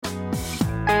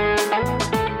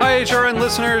HRN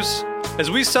listeners.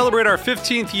 As we celebrate our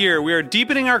 15th year, we are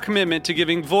deepening our commitment to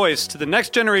giving voice to the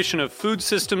next generation of food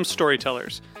systems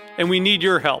storytellers, and we need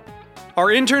your help. Our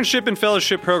internship and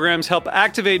fellowship programs help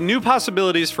activate new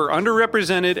possibilities for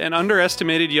underrepresented and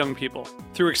underestimated young people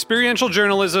through experiential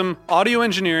journalism, audio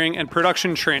engineering, and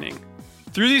production training.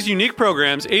 Through these unique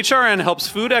programs, HRN helps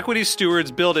food equity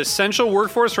stewards build essential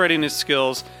workforce readiness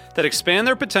skills that expand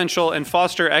their potential and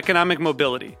foster economic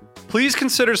mobility. Please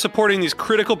consider supporting these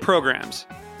critical programs.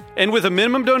 And with a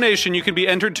minimum donation, you can be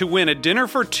entered to win a dinner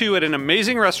for two at an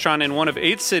amazing restaurant in one of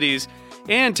 8 cities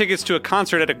and tickets to a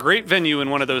concert at a great venue in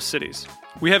one of those cities.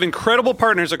 We have incredible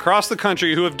partners across the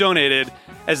country who have donated,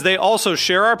 as they also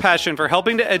share our passion for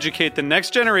helping to educate the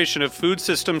next generation of food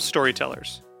systems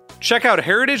storytellers. Check out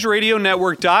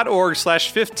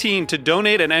heritageradionetwork.org/15 to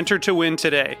donate and enter to win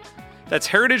today. That's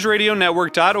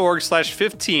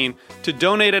heritageradionetwork.org/15 to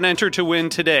donate and enter to win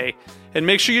today. And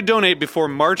make sure you donate before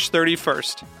March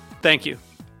 31st. Thank you.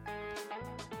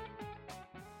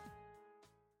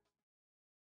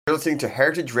 You're listening to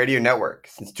Heritage Radio Network.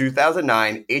 Since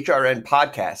 2009, HRN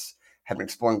podcasts have been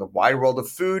exploring the wide world of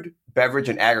food, beverage,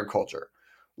 and agriculture.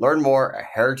 Learn more at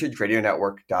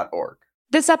heritageradionetwork.org.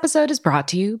 This episode is brought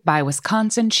to you by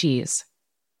Wisconsin Cheese.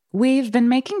 We've been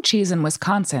making cheese in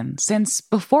Wisconsin since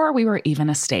before we were even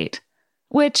a state,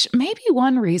 which may be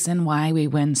one reason why we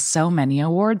win so many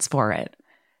awards for it.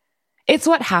 It's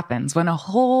what happens when a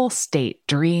whole state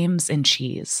dreams in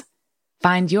cheese.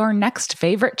 Find your next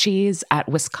favorite cheese at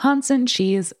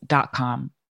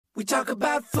wisconsincheese.com. We talk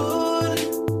about food,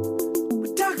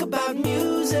 we talk about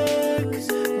music,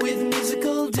 with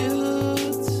musical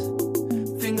dudes,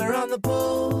 finger on the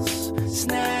pulse,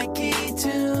 snacky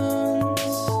tunes.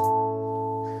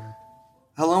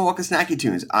 Hello and welcome to Snacky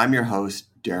Tunes. I'm your host,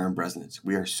 Darren Bresnitz.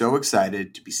 We are so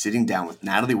excited to be sitting down with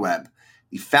Natalie Webb,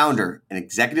 the founder and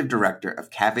executive director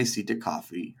of Cafecita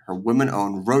Coffee, her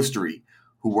women-owned roastery,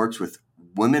 who works with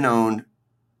women-owned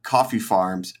coffee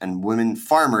farms and women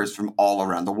farmers from all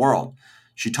around the world.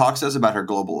 She talks to us about her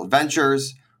global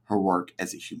adventures, her work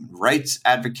as a human rights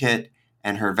advocate,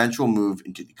 and her eventual move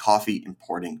into the coffee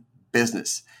importing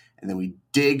business. And then we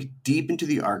dig deep into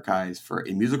the archives for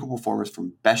a musical performance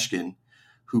from Beshken,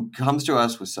 who comes to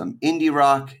us with some indie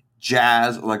rock,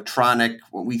 jazz, electronic,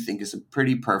 what we think is some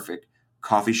pretty perfect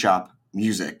coffee shop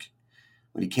music,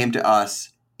 when he came to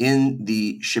us in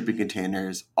the shipping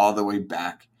containers all the way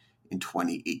back in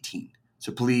 2018.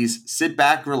 So please sit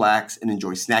back, relax, and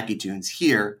enjoy Snacky Tunes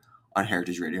here on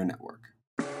Heritage Radio Network.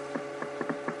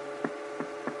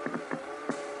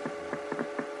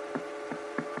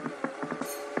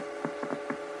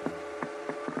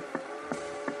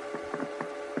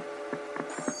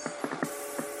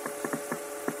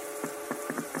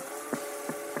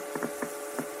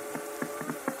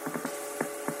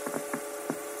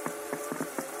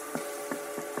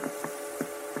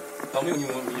 Tell me when you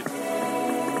want me to.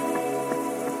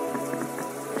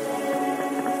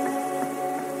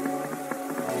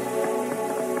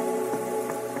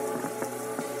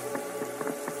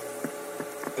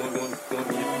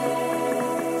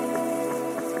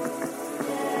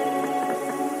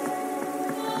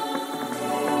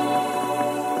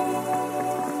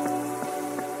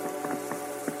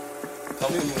 Tell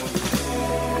me when you want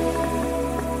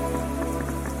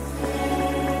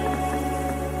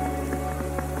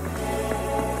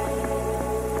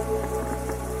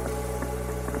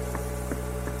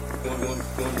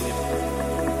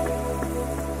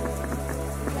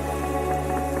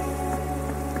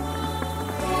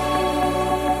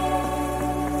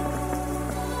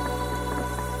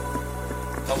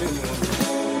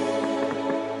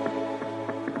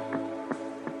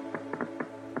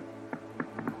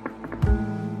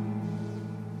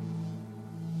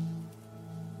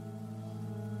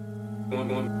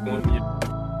me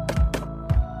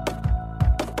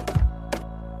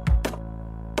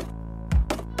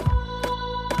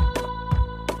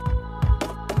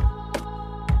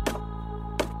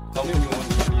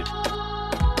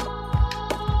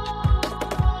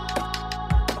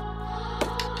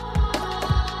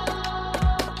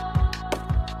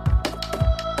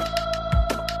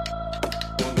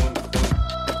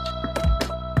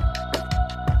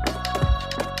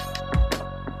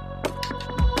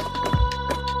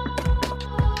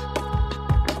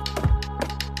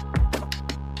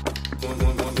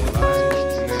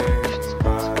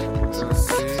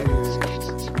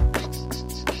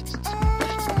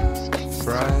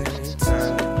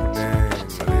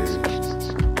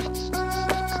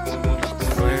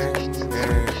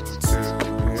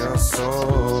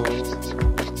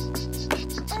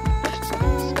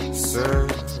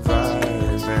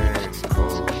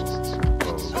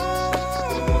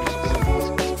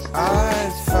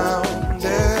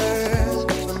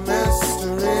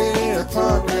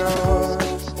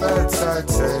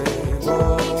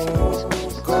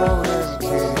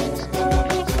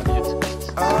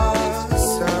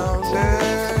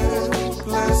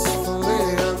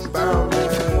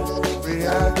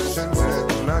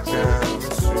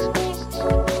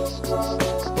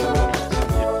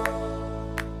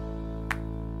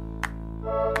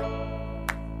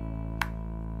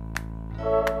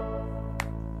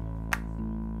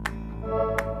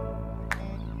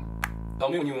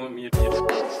Tell me when you want me to.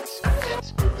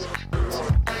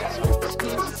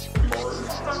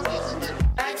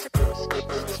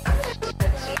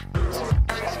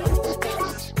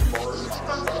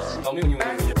 Tell me when you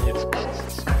want me to.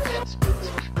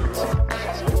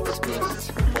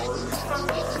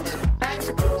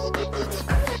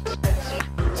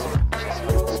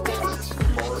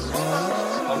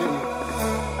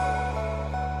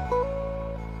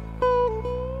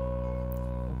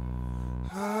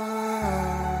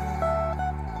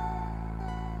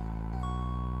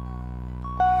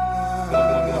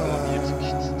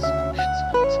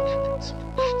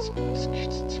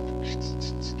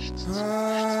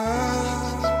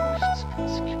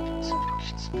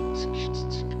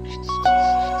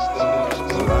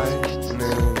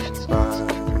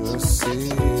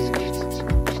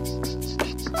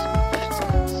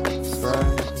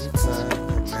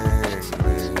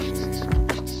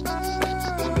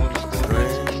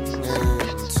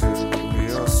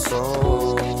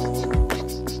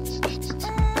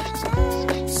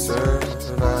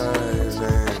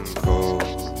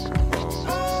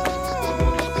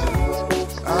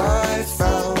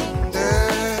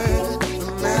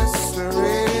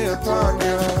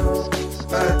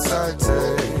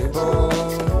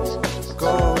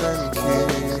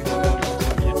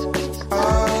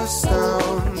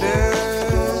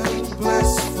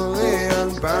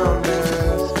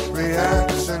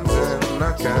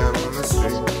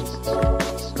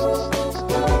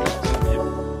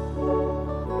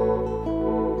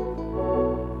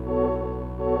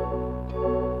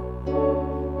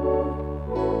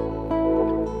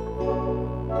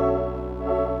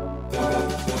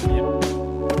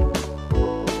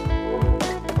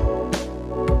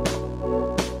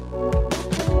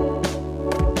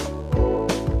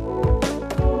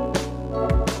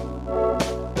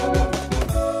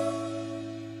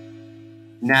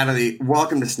 Natalie,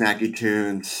 welcome to Snacky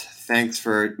Tunes. Thanks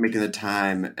for making the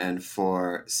time and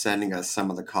for sending us some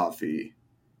of the coffee.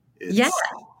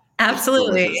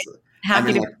 Absolutely.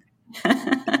 Happy to.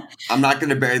 I'm not going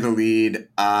to bury the lead.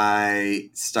 I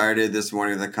started this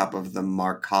morning with a cup of the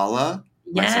Marcala.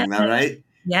 Am I saying that right?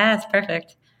 Yes,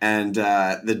 perfect. And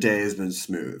the day has been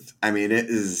smooth. I mean, it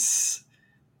is,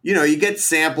 you get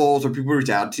samples or people reach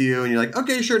out to you and you're like,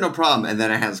 okay, sure, no problem. And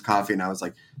then I had this coffee and I was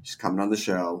like, she's coming on the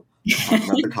show. Talking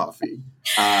about the coffee.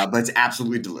 But it's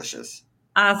absolutely delicious.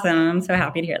 Awesome. I'm so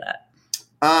happy to hear that.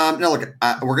 Now, look,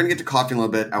 we're going to get to coffee in a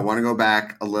little bit. I want to go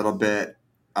back a little bit.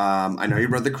 I know your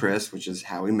brother Chris, which is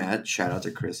how we met. Shout out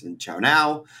to Chris and ciao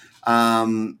now.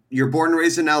 You're born and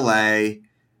raised in LA.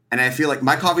 And I feel like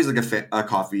my coffee is like a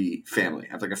coffee family.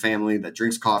 I have like a family that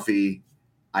drinks coffee.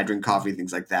 I drink coffee,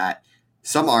 things like that.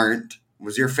 Some aren't.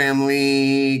 Was your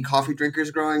family coffee drinkers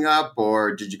growing up,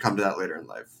 or did you come to that later in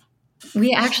life?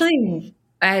 We actually,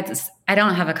 I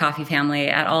don't have a coffee family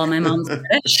at all. My mom's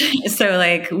British. So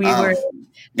we were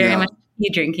very much a tea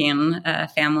drinking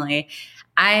family.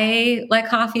 I like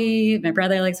coffee. My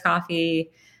brother likes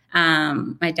coffee.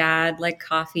 My dad liked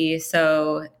coffee.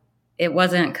 So it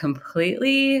wasn't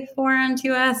completely foreign to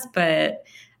us, but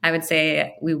I would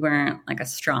say we weren't like a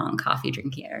strong coffee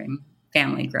drinking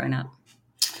family growing up.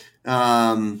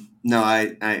 No,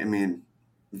 I mean,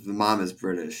 the mom is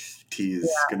British. Tea is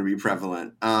going to be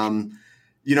prevalent.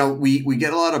 We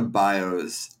get a lot of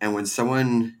bios, and when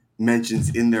someone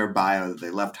mentions in their bio that they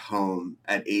left home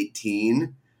at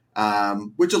 18,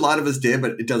 which a lot of us did,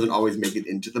 but it doesn't always make it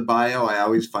into the bio. I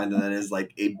always find that is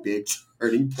like a big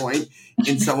turning point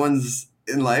in someone's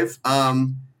in life.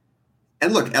 And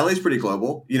look, LA is pretty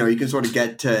global. You can sort of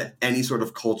get to any sort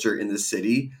of culture in the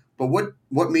city. But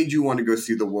what made you want to go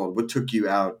see the world? What took you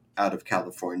out of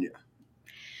California?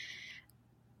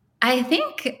 I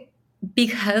think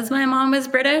because my mom is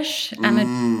British,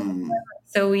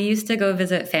 so we used to go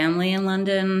visit family in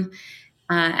London.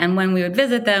 And when we would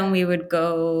visit them, we would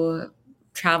go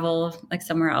travel like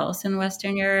somewhere else in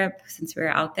Western Europe since we were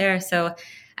out there. So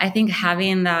I think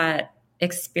having that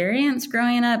experience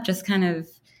growing up, just kind of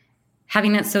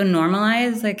having it so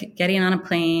normalized, like getting on a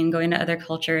plane, going to other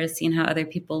cultures, seeing how other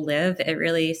people live, it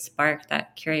really sparked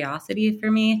that curiosity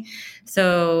for me.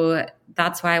 So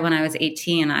that's why when I was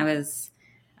 18, I was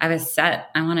set.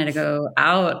 I wanted to go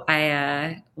out.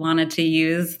 I wanted to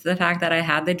use the fact that I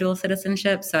had the dual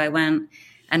citizenship. So I went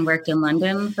and worked in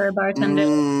London for a bartender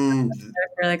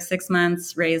for like 6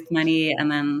 months, raised money,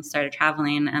 and then started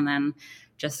traveling, and then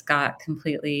just got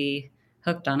completely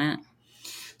hooked on it.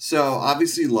 So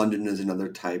obviously London is another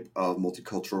type of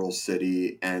multicultural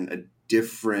city and a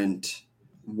different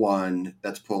one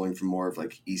that's pulling from more of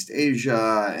like East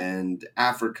Asia and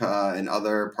Africa and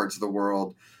other parts of the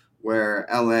world, where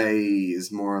LA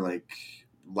is more like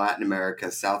Latin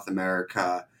America, South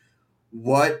America.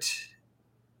 What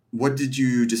did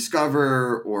you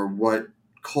discover, or what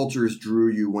cultures drew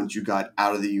you once you got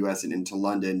out of the U.S. and into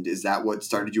London? Is that what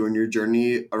started you on your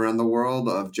journey around the world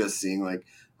of just seeing like,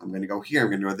 I'm going to go here, I'm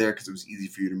going to go there, because it was easy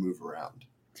for you to move around?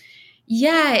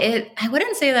 Yeah, I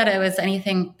wouldn't say that it was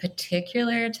anything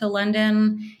particular to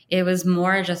London. It was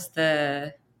more just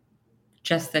the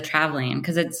traveling,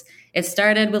 because it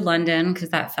started with London because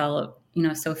that felt,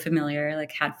 so familiar,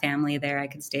 like had family there I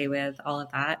could stay with, all of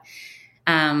that.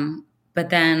 But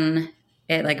then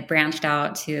it like branched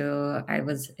out to, I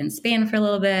was in Spain for a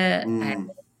little bit. I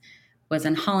was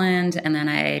in Holland, and then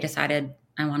I decided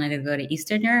I wanted to go to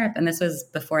Eastern Europe. And this was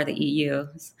before the EU.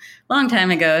 It was a long time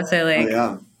ago. So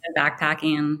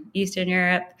backpacking in Eastern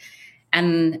Europe.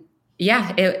 And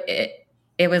yeah,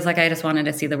 it was like I just wanted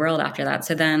to see the world after that.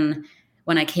 So then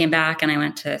when I came back and I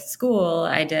went to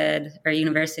school,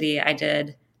 university, I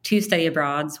did 2 study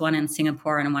abroads, one in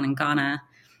Singapore and one in Ghana.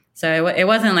 So it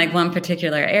wasn't like one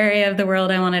particular area of the world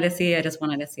I wanted to see. I just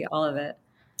wanted to see all of it.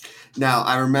 Now,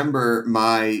 I remember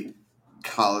my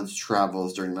college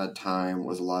travels during that time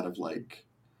was a lot of like,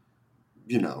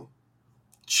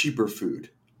 cheaper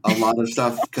food. A lot of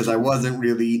stuff, because I wasn't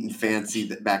really eating fancy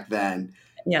back then.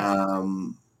 Yeah.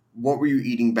 What were you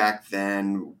eating back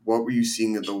then? What were you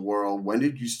seeing in the world? When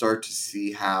did you start to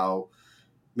see how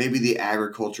maybe the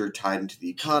agriculture tied into the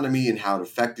economy and how it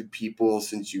affected people,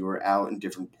 since you were out in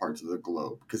different parts of the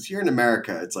globe? Because here in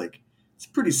America, it's like, it's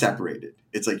pretty separated.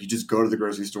 It's like you just go to the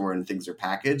grocery store and things are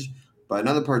packaged. But in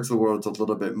other parts of the world, it's a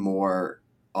little bit more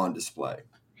on display.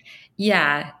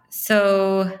 Yeah.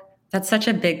 So that's such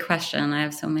a big question. I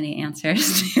have so many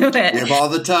answers to it. You have all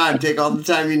the time. Take all the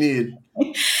time you need.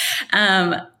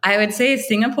 I would say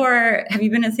Singapore. Have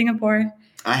you been to Singapore?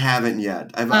 I haven't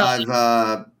yet.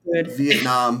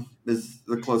 Vietnam is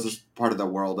the closest part of the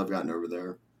world I've gotten over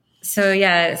there. So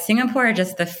yeah, Singapore,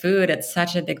 just the food, it's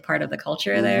such a big part of the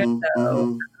culture there.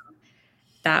 So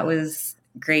that was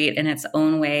great in its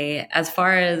own way. As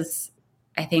far as,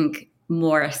 I think,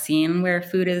 more a scene where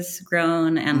food is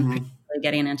grown and particularly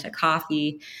getting into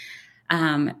coffee,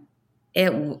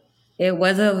 it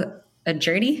was a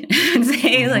journey, I'd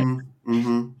say.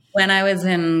 When I was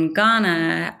in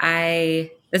Ghana,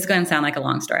 this is going to sound like a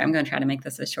long story. I'm going to try to make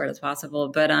this as short as possible.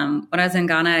 But when I was in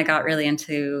Ghana, I got really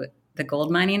into the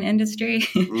gold mining industry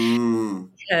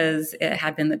because it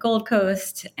had been the Gold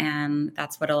Coast, and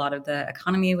that's what a lot of the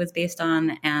economy was based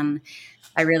on. And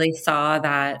I really saw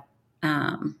that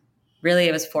really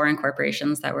it was foreign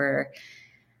corporations that were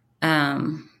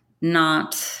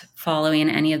not following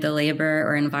any of the labor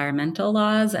or environmental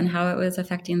laws and how it was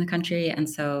affecting the country. And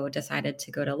so decided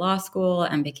to go to law school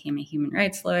and became a human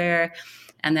rights lawyer.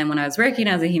 And then when I was working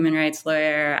as a human rights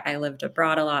lawyer, I lived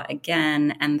abroad a lot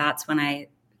again. And that's when I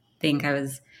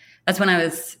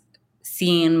was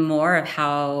seeing more of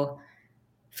how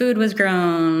food was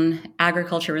grown,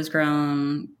 agriculture was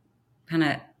grown, kind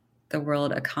of the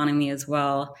world economy as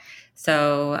well.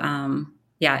 So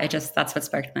that's what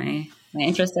sparked my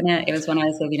interest in it. It was when I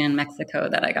was living in Mexico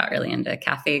that I got really into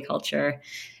cafe culture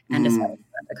and decided to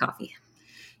go into coffee.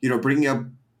 Bringing up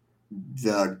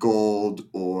the gold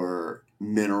or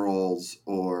minerals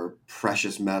or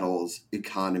precious metals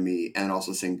economy and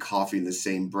also saying coffee in the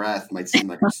same breath might seem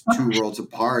like it's 2 worlds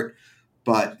apart,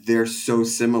 but they're so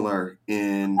similar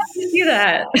in... How do you do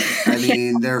that? I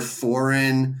mean, they're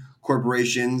foreign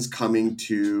corporations coming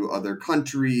to other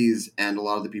countries, and a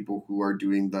lot of the people who are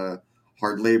doing the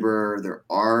hard labor, there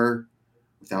are,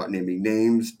 without naming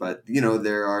names, but,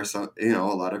 there are some, a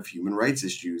lot of human rights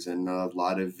issues and a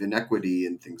lot of inequity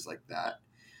and things like that.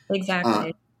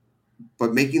 Exactly.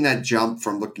 But making that jump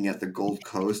from looking at the Gold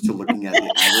Coast to looking at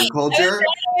the agriculture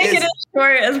make it as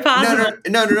short as possible.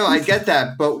 No. I get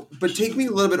that, but take me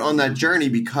a little bit on that journey,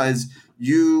 because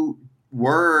you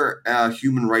were a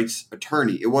human rights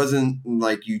attorney. It wasn't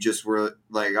like you just were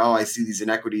like, oh, I see these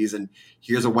inequities and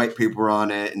here's a white paper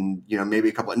on it, and maybe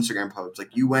a couple of Instagram posts.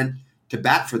 Like, you went to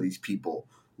bat for these people.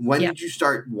 When did you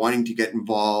start wanting to get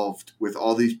involved with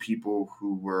all these people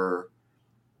who were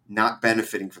not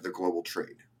benefiting from the global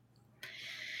trade?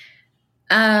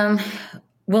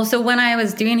 Well, so when I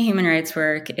was doing human rights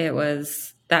work,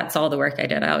 that's all the work I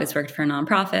did. I always worked for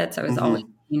nonprofits. I was always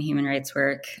doing human rights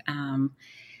work.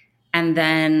 And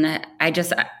then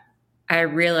I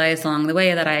realized along the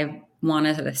way that I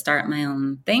wanted to start my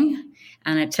own thing.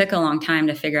 And it took a long time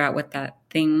to figure out what that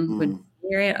thing would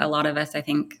be. A lot of us, I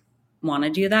think, want to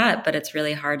do that, but it's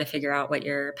really hard to figure out what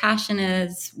your passion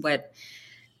is, what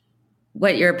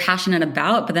you're passionate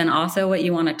about, but then also what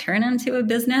you want to turn into a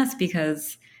business,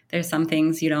 because there's some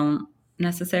things you don't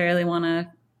necessarily want to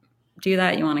do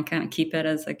that. You want to kind of keep it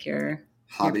as like your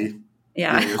hobby.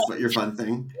 Your fun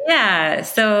thing. Yeah.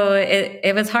 So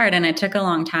it was hard, and it took a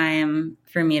long time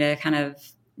for me to kind of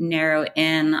narrow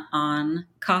in on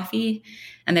coffee.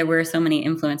 And there were so many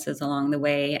influences along the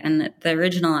way. And the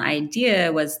original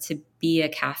idea was to be a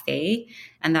cafe.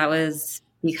 And that was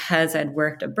because I'd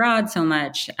worked abroad so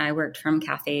much. I worked from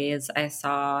cafes. I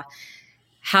saw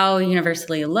how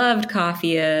universally loved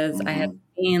coffee is. I had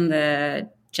seen the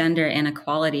gender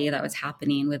inequality that was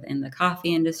happening within the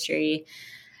coffee industry.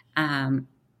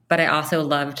 But I also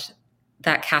loved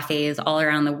that cafes all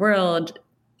around the world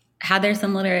had their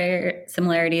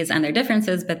similarities and their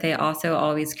differences, but they also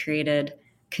always created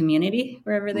community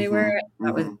wherever they were.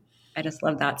 I just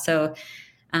love that. So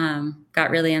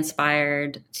got really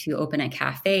inspired to open a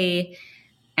cafe,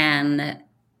 and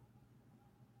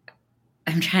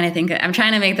I'm trying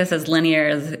to make this as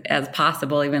linear as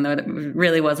possible, even though it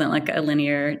really wasn't like a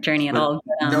linear journey at all.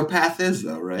 No path is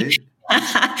though, right?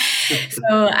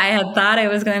 So I had thought I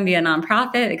was going to be a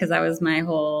nonprofit because that was my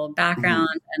whole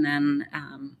background. And then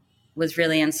was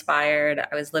really inspired.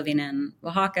 I was living in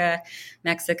Oaxaca,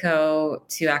 Mexico,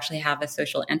 to actually have a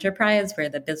social enterprise where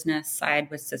the business side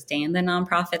would sustain the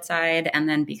nonprofit side. And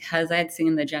then because I'd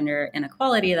seen the gender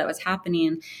inequality that was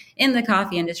happening in the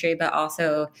coffee industry, but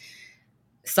also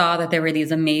saw that there were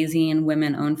these amazing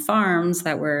women-owned farms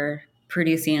that were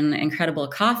producing incredible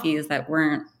coffees that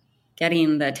weren't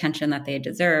getting the attention that they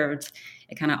deserved,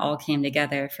 it kind of all came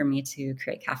together for me to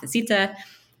create Cafecita.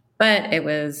 But it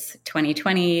was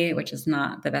 2020, which is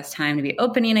not the best time to be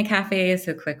opening a cafe,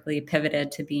 so quickly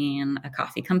pivoted to being a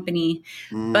coffee company.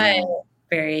 But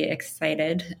very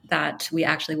excited that we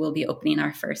actually will be opening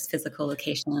our first physical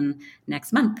location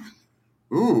next month.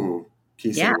 Ooh,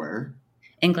 can you say where?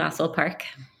 In Glassell Park.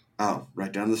 Oh,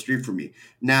 right down the street from me.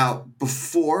 Now,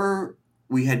 before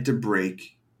we head to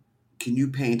break, can you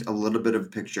paint a little bit of a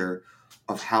picture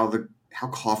of how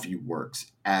coffee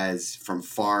works as from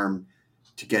farm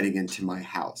to getting into my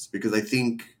house? Because I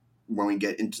think when we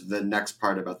get into the next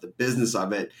part about the business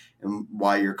of it and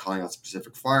why you're calling out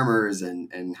specific farmers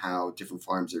and how different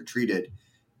farms are treated,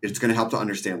 it's going to help to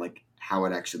understand like how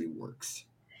it actually works.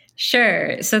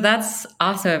 Sure. So that's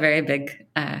also a very big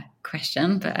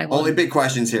question, but only big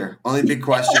questions here. Only big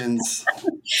questions.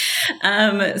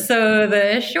 So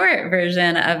the short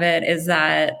version of it is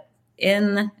that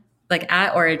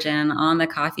at origin on the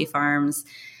coffee farms,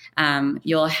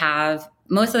 you'll have,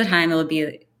 most of the time it will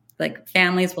be like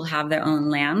families will have their own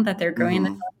land that they're growing the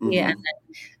coffee, and then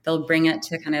they'll bring it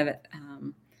to kind of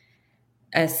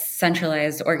a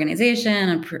centralized organization,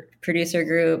 a producer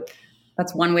group.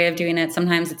 That's one way of doing it.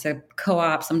 Sometimes it's a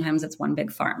co-op, sometimes it's one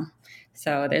big farm.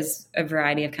 So there's a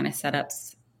variety of kind of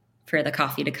setups for the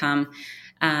coffee to come.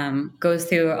 Goes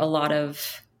through a lot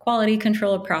of quality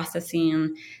control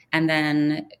processing, and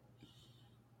then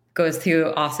goes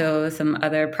through also some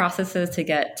other processes to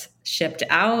get shipped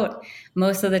out.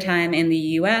 Most of the time in the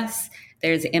US,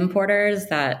 there's importers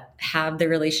that have the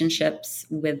relationships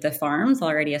with the farms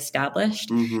already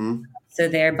established. So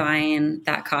they're buying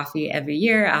that coffee every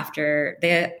year after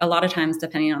a lot of times,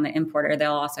 depending on the importer,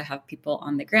 they'll also have people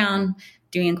on the ground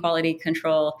doing quality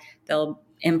control. They'll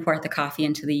import the coffee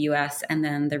into the US, and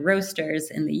then the roasters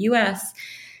in the US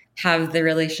have the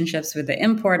relationships with the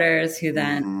importers who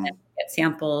then get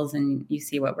samples and you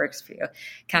see what works for you.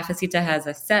 Cafecita has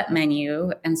a set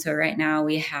menu. And so right now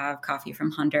we have coffee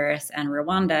from Honduras and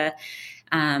Rwanda.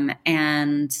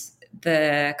 And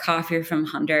the coffee from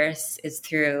Honduras is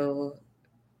through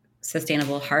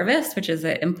Sustainable Harvest, which is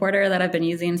an importer that I've been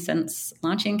using since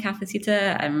launching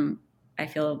Cafecita. I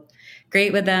feel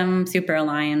great with them, super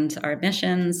aligned our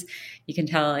missions. You can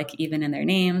tell, like, even in their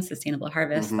name, Sustainable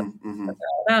Harvest, that's what they're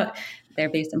all about. They're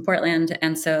based in Portland.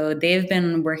 And so they've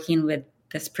been working with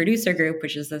this producer group,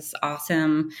 which is this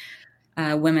awesome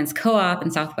women's co-op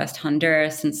in Southwest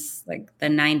Honduras since like the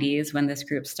 90s when this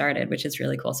group started, which is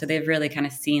really cool. So they've really kind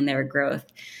of seen their growth.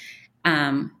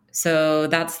 So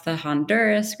that's the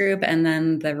Honduras group. And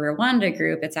then the Rwanda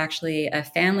group, it's actually a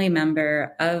family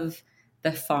member of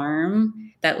the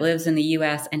farm that lives in the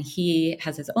US, and he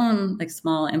has his own like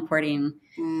small importing.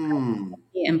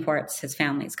 He imports his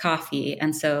family's coffee.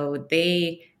 And so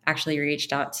they actually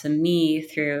reached out to me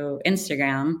through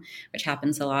Instagram, which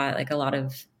happens a lot, like a lot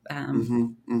of,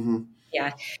 and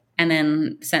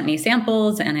then sent me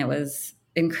samples, and it was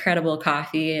incredible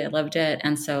coffee. I loved it.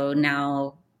 And so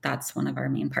now that's one of our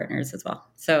main partners as well.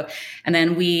 So, and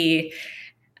then we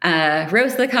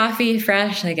roast the coffee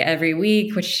fresh like every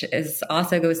week, which is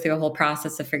also goes through a whole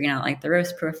process of figuring out like the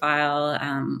roast profile,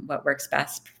 what works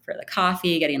best for the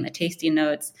coffee, getting the tasty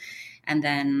notes, and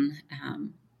then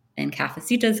in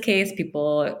Cafecita's case,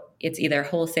 it's either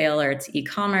wholesale or it's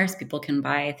e-commerce. People can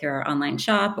buy through our online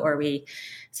shop, or we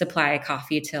supply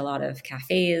coffee to a lot of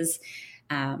cafes.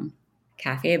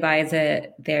 Cafe buys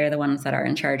it. They're the ones that are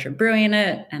in charge of brewing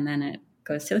it, and then it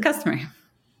goes to the customer.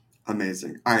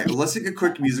 Amazing. All right, well, let's take a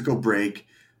quick musical break.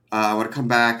 I want to come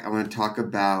back. I want to talk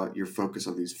about your focus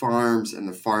on these farms and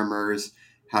the farmers,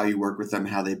 how you work with them,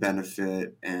 how they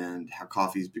benefit, and how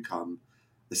coffee's become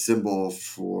a symbol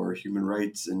for human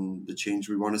rights and the change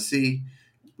we want to see.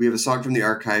 We have a song from the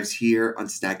archives here on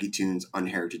Snacky Tunes on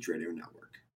Heritage Radio Network.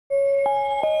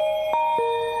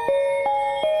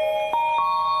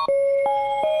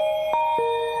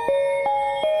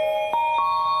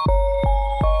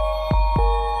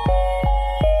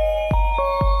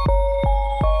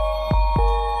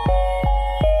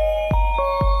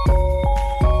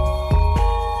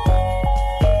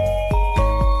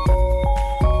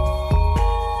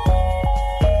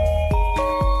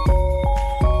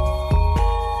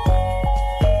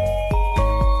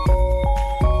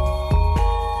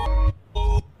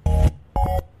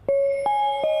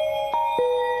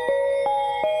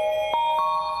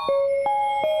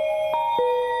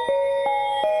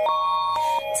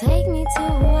 Take me to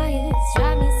Hawaii,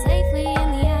 drive me safely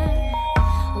in the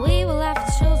air. We will laugh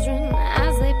at children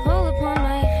as they pull upon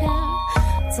my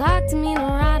hair. Talk to me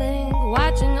neurotic,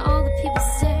 watching all the people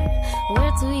stare.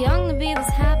 We're too young to be this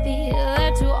happy,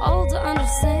 they're too old to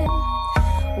understand.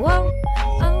 Whoa.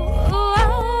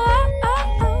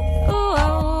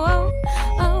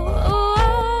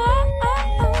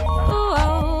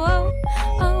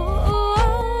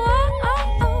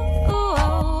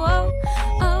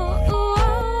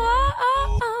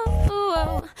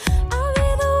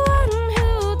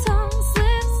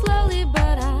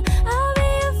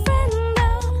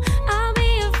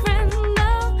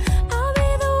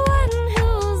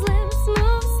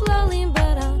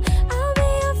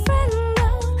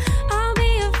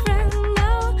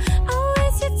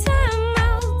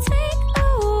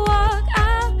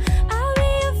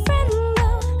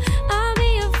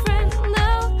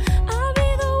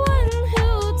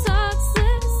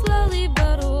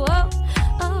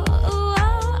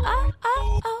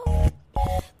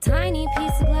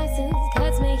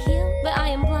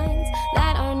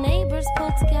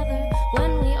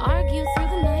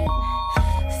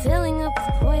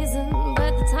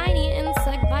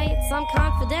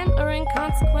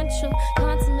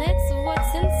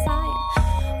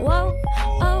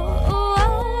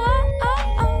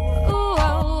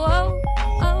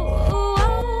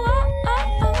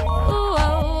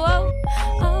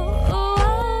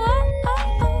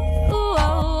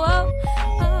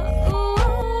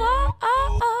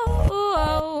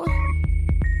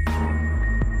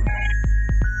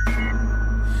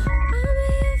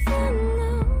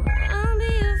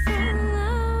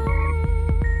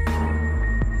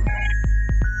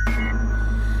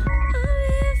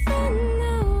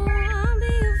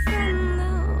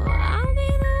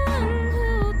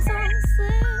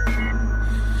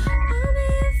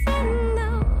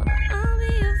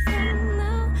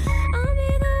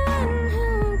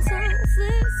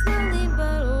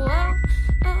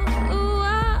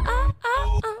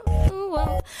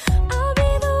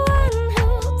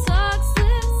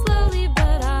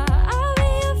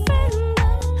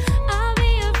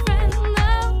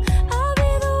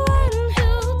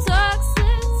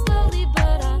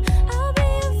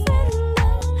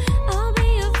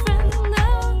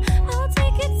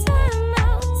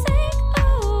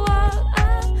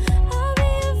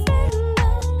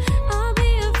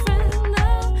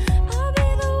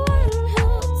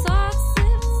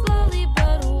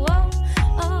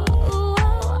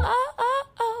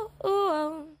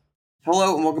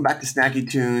 Hello and welcome back to Snacky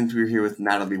Tunes. We're here with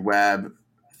Natalie Webb,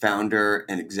 founder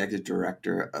and executive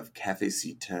director of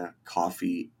Cafecita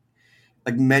Coffee.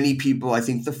 Like many people, I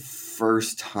think the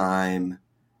first time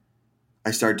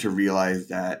I started to realize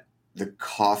that the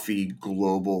coffee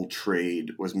global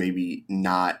trade was maybe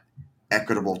not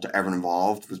equitable to everyone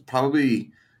involved was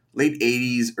probably late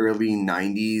 80s, early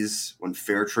 90s when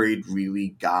fair trade really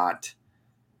got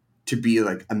to be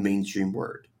like a mainstream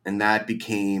word. And that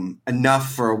became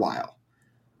enough for a while.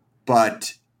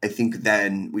 But I think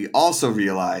then we also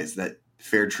realized that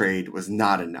fair trade was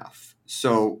not enough.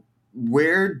 So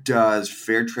where does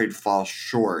fair trade fall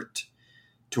short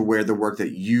to where the work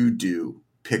that you do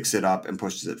picks it up and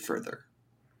pushes it further?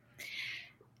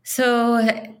 So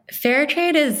fair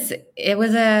trade it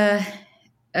was a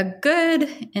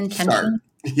good intention.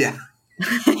 Yeah.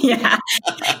 Yeah.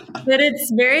 But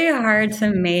it's very hard to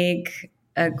make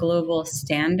a global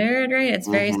standard, right? It's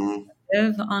very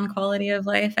sensitive on quality of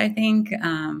life, I think.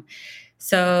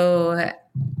 So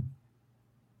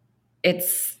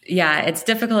it's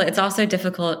difficult. It's also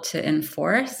difficult to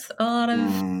enforce a lot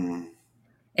of,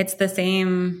 it's the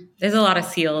same. There's a lot of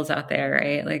seals out there,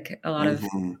 right? Like a lot of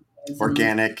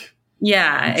organic.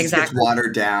 Yeah, it just exactly. gets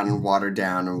watered down and watered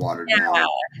down and watered down.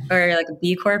 Or like a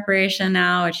B Corporation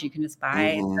now, which you can just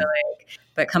buy. So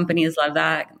but companies love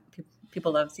that.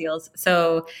 People love seals.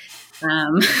 So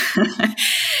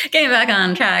getting back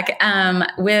on track,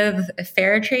 with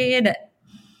fair trade,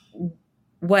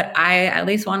 what I at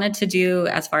least wanted to do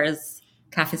as far as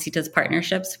Cafecita's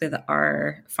partnerships with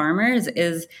our farmers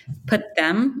is put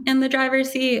them in the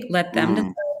driver's seat, let them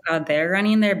decide how they're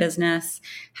running their business,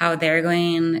 how they're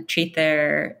going to treat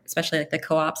their, especially like the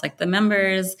co-ops, like the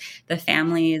members, the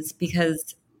families,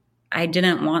 because I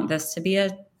didn't want this to be a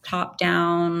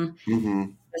top-down,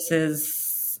 this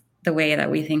is the way that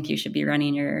we think you should be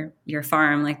running your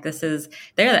farm. Like they're the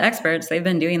experts. They've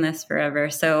been doing this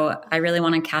forever. So I really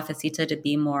wanted Cafecita to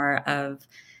be more of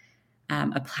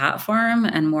a platform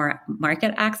and more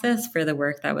market access for the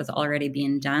work that was already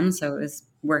being done. So it was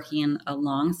working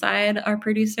alongside our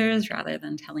producers rather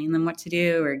than telling them what to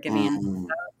do or giving.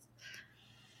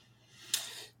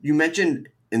 You mentioned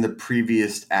in the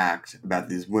previous act about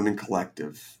this women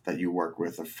collective that you work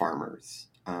with of farmers.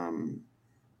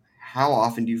 How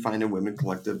often do you find a women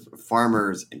collective of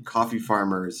farmers and coffee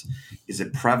farmers? Is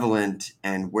it prevalent,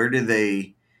 and where do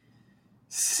they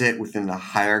sit within the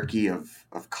hierarchy of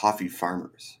coffee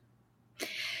farmers?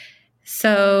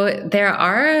 So there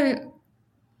are,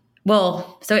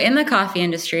 so in the coffee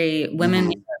industry, women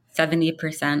make up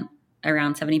 70%,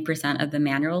 around 70% of the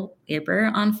manual labor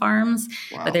on farms,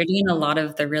 but they're doing a lot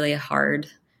of the really hard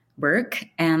work,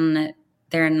 and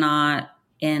they're not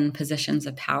in positions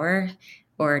of power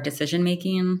or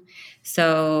decision-making.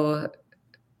 So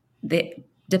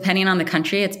depending on the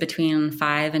country, it's between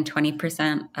 5 and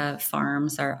 20% of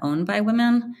farms are owned by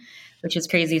women, which is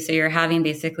crazy. So you're having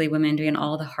basically women doing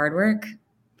all the hard work,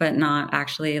 but not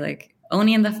actually like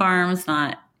owning the farms,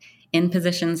 not in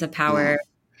positions of power,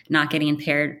 not getting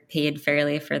paid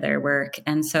fairly for their work.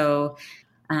 And so,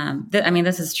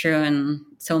 this is true in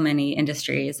so many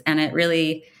industries, and it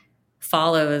really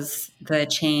follows the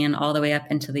chain all the way up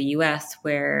into the US,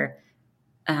 where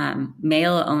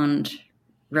male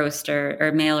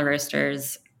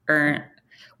roasters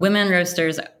women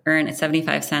roasters earn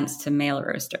 75 cents to male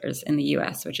roasters in the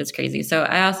US, which is crazy. So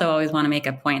I also always want to make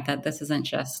a point that this isn't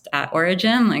just at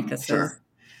origin, like this is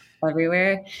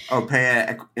everywhere. Oh,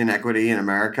 pay inequity in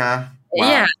America? Wow.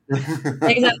 Yeah,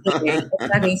 exactly.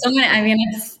 So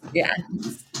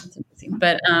it's interesting.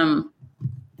 But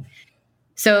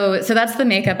so that's the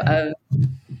makeup of,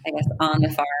 I guess, on the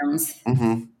farms.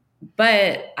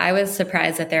 But I was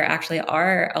surprised that there actually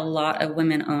are a lot of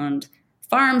women-owned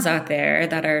farms out there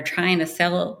that are trying to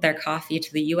sell their coffee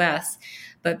to the U.S.,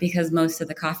 but because most of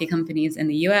the coffee companies in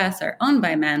the U.S. are owned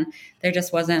by men, there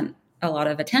just wasn't a lot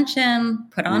of attention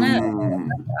put on it,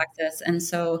 access. And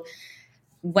so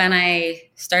when I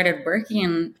started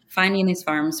finding these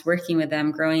farms, working with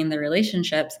them, growing the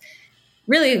relationships,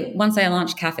 really, once I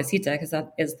launched Cafecita, because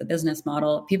that is the business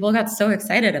model, people got so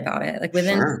excited about it. Like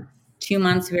within 2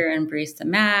 months, we were in Barista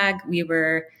Mag. We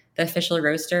were the official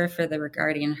roaster for the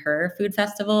Regarding Her Food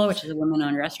Festival, which is a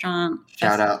women-owned restaurant.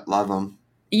 Shout out, love them.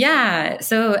 Yeah.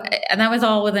 So, and that was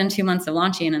all within 2 months of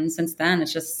launching. And since then,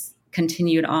 it's just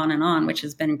continued on and on, which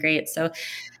has been great. So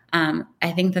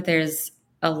I think that there's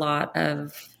a lot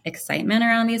of excitement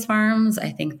around these farms.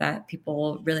 I think that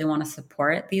people really want to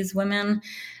support these women,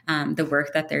 the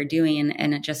work that they're doing,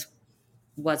 and it just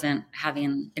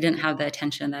it didn't have the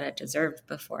attention that it deserved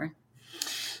before.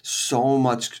 So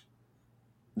much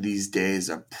these days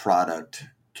a product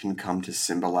can come to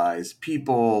symbolize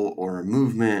people or a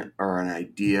movement or an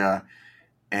idea.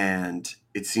 And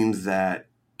it seems that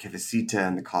Cafecita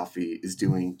and the coffee is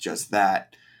doing just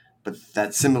that. But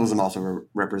that symbolism also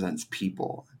represents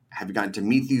people. Have you gotten to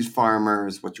meet these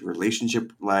farmers? What's your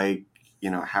relationship like?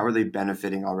 How are they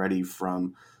benefiting already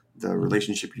from the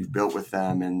relationship you've built with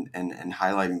them and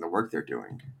highlighting the work they're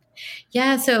doing?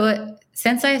 Yeah. So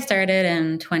since I started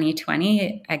in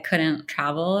 2020, I couldn't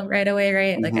travel right away,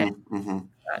 right? Like I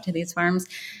got to these farms.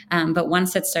 But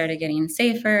once it started getting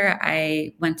safer,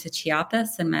 I went to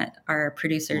Chiapas and met our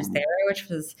producers there, which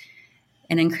was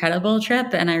an incredible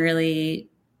trip. And I really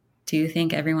do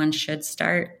think everyone should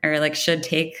should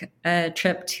take a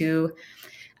trip to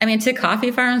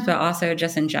coffee farms, but also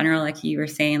just in general, like you were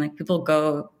saying, like people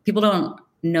don't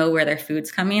know where their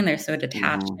food's coming. They're so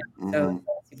detached. So in the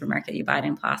supermarket, you buy it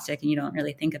in plastic and you don't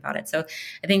really think about it. So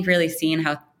I think really seeing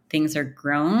how things are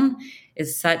grown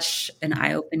is such an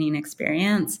eye-opening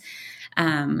experience.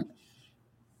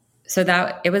 So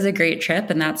that it was a great trip.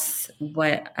 And that's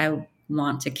what I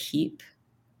want to keep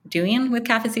doing with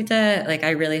Cafecita. Like,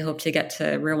 I really hope to get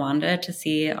to Rwanda to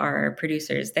see our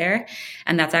producers there.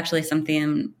 And that's actually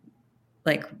something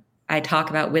like I talk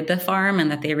about with the farm,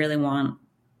 and that they really want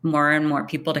more and more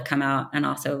people to come out and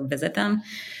also visit them.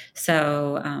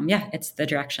 So it's the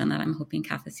direction that I'm hoping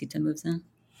Cafecita moves in.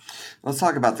 Let's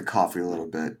talk about the coffee a little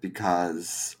bit,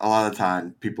 because a lot of the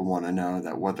time people want to know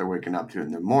that what they're waking up to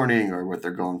in the morning, or what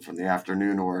they're going from the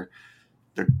afternoon, or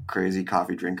the crazy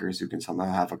coffee drinkers who can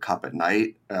somehow have a cup at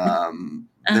night. They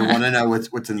want to know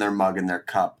what's in their mug and their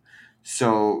cup.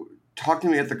 So talk to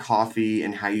me about the coffee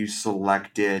and how you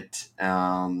select it,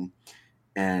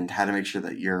 and how to make sure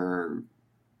that you're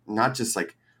not just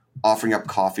like offering up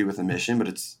coffee with a mission, but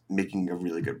it's making a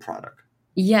really good product.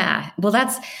 Yeah. Well,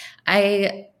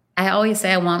 I always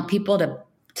say I want people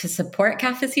to support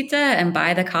Cafecita and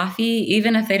buy the coffee,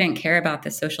 even if they didn't care about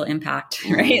the social impact,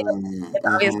 right? It's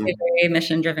obviously a very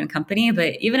mission-driven company,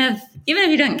 but even if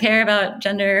you didn't care about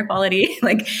gender equality,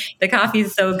 like, the coffee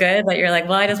is so good that you're like,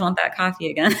 well, I just want that coffee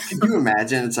again. Can you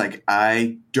imagine? It's like,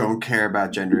 I don't care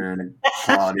about gender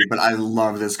inequality, but I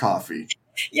love this coffee.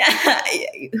 Yeah.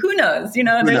 Who knows? You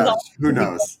know, who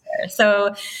knows?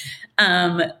 So,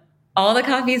 all the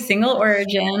coffee is single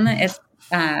origin. It's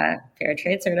fair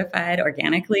trade certified,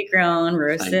 organically grown,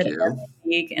 roasted every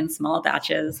week in small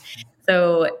batches.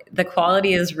 So the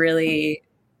quality is really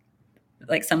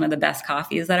like some of the best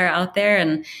coffees that are out there.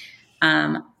 And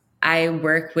I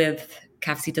work with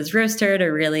Cafecita's roaster to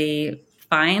really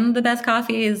find the best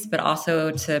coffees, but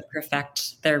also to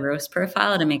perfect their roast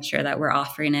profile to make sure that we're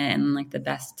offering it in like the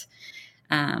best,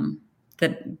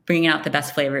 bringing out the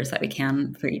best flavors that we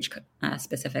can for each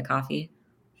specific coffee.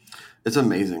 It's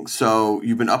amazing. So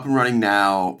you've been up and running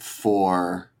now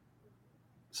since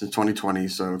 2020,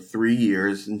 so 3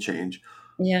 years and change.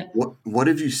 Yeah. What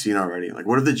have you seen already? Like,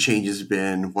 what have the changes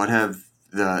been? What have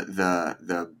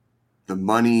the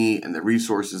money and the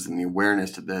resources and the awareness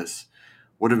to this?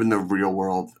 What have been the real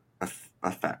world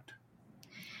effect?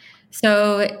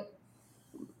 So,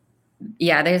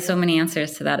 yeah, there's so many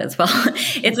answers to that as well.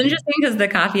 It's interesting because the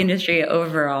coffee industry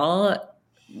overall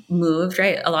moved,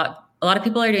 right? A lot of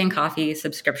people are doing coffee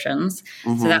subscriptions.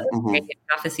 So that was great.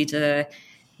 Cafecita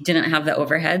didn't have the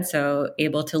overhead, so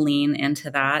able to lean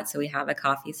into that. So we have a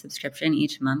coffee subscription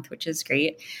each month, which is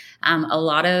great.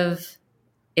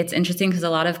 It's interesting because a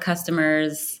lot of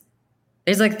customers,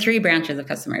 there's like 3 branches of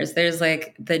customers. There's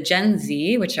like the Gen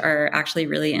Z, which are actually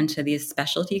really into these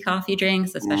specialty coffee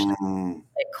drinks, especially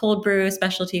like cold brew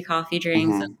specialty coffee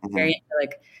drinks, and very into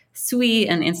like sweet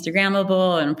and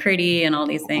Instagrammable and pretty and all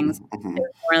these things. There's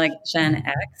more like Gen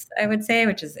X, I would say,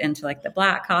 which is into like the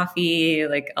black coffee,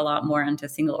 like a lot more into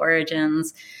single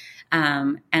origins,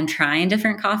 and trying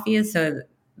different coffees. So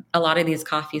a lot of these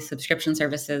coffee subscription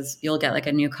services, you'll get like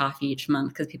a new coffee each month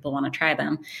because people want to try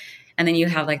them. And then you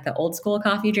have like the old school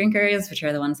coffee drinkers, which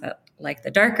are the ones that like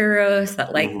the darker roast,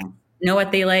 that like know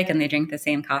what they like, and they drink the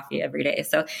same coffee every day.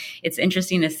 So it's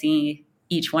interesting to see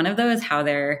each one of those, how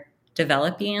they're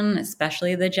developing,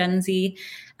 especially the Gen Z.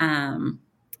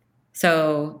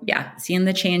 So yeah, seeing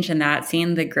the change in that,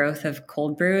 seeing the growth of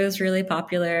cold brew is really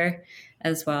popular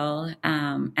as well.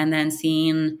 And then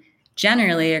seeing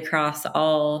generally across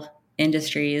all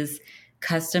industries,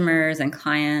 customers and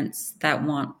clients that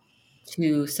want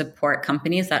to support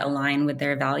companies that align with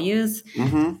their values.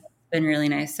 It's been really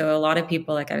nice. So a lot of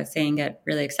people, like I was saying, get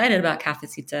really excited about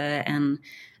Cafecita and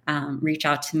reach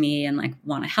out to me and like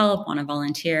want to help, want to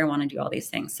volunteer, want to do all these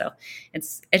things. So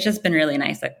it's just been really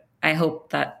nice. I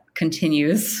hope that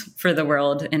continues for the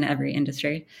world in every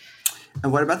industry.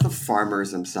 And what about the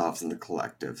farmers themselves and the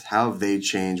collectives? How have they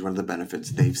changed? What are the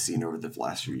benefits they've seen over the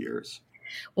last few years?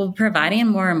 Well, providing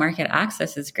more market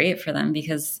access is great for them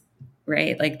because,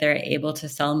 right, like they're able to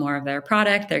sell more of their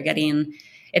product.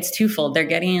 It's twofold. They're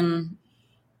getting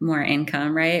more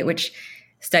income, right? Which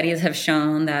studies have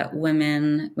shown that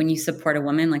women, when you support a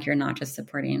woman, like you're not just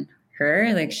supporting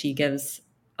her, like she gives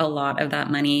a lot of that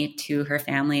money to her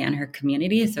family and her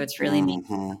community. So it's really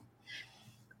making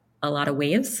a lot of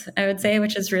waves, I would say,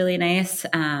 which is really nice.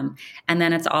 And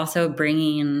then it's also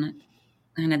bringing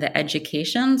kind of the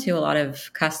education to a lot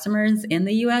of customers in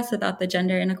the US about the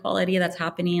gender inequality that's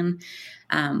happening,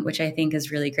 which I think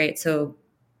is really great. So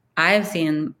I've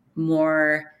seen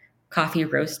more coffee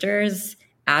roasters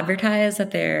advertise that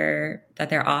they're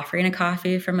offering a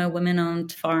coffee from a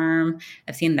women-owned farm.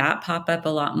 I've seen that pop up a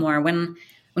lot more. When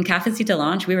Cafecita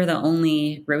launched, we were the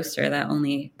only roaster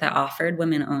that offered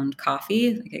women-owned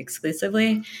coffee, like,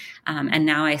 exclusively. And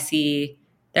now I see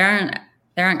there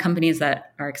aren't companies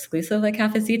that are exclusive like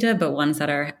Cafecita, but ones that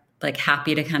are like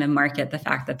happy to kind of market the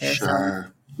fact that there's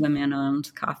some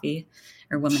women-owned coffee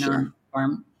or women-owned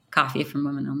coffee from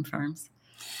women-owned farms.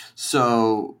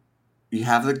 So you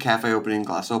have the cafe opening in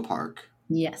Glassell Park.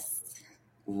 Yes.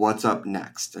 What's up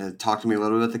next? Talk to me a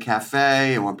little bit about the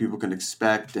cafe and what people can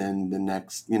expect and the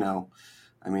next,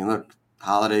 look,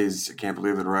 holidays, I can't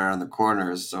believe it, right around the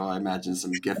corner. So I imagine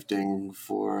some gifting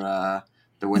for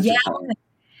the winter time.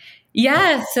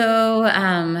 Yeah.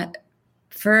 So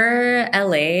for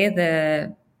LA,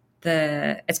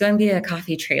 it's going to be a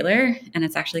coffee trailer, and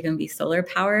it's actually going to be solar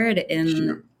powered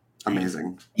in.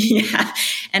 Amazing. Yeah.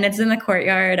 And it's in the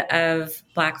courtyard of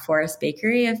Black Forest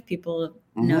Bakery. If people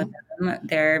know them,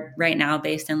 they're right now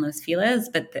based in Los Feliz,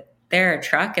 but they're a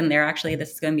truck, and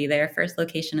this is going to be their first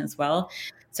location as well.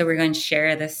 So we're going to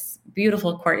share this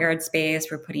beautiful courtyard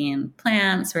space. We're putting in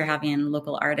plants. We're having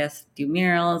local artists do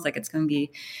murals. It's going to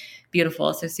be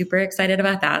beautiful. So super excited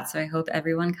about that. So I hope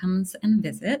everyone comes and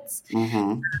visits.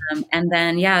 And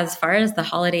then, as far as the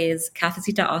holidays,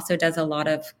 Cafecita also does a lot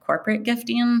of corporate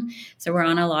gifting. So we're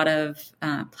on a lot of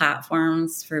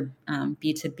platforms for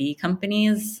B2B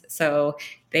companies. So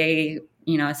they,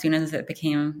 as soon as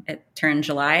it turned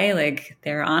July,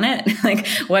 they're on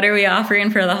it. What are we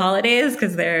offering for the holidays?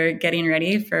 Because they're getting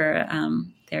ready for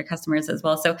their customers as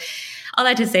well. So all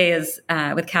that to say is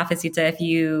with Cafecita,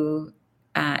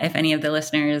 if any of the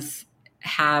listeners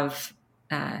have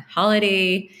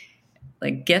holiday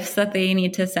gifts that they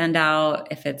need to send out,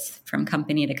 if it's from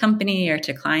company to company or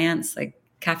to clients,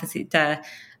 Cafecita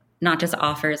not just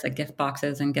offers gift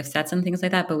boxes and gift sets and things like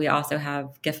that, but we also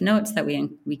have gift notes that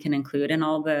we can include in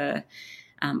all the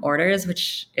orders,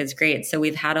 which is great. So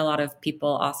we've had a lot of people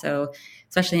also,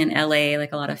 especially in LA, a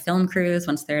lot of film crews,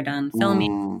 once they're done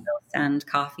filming, they'll send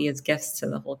coffee as gifts to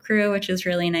the whole crew, which is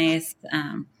really nice.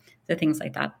 So things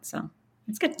like that. So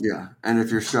it's good. Yeah. And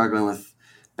if you're struggling with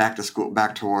back to school,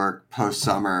 back to work,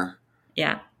 post-summer,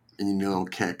 and you need a little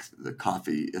kick, the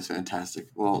coffee is fantastic.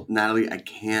 Well, Natalie, I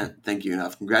can't thank you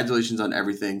enough. Congratulations on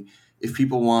everything. If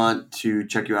people want to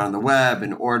check you out on the web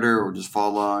and order or just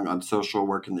follow along on social,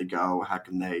 where can they go? How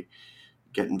can they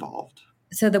get involved?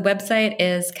 So the website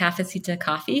is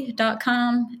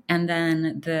cafecitacoffee.com, and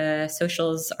then the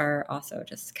socials are also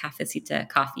just Cafecita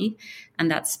Coffee,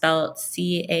 and that's spelled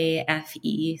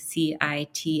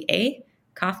CAFECITA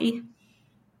coffee.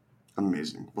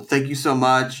 Amazing. Well, thank you so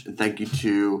much, and thank you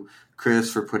to Chris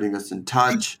for putting us in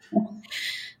touch.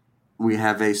 We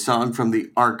have a song from the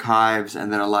archives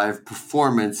and then a live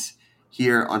performance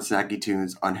here on Snacky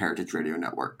Tunes on Heritage Radio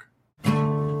Network.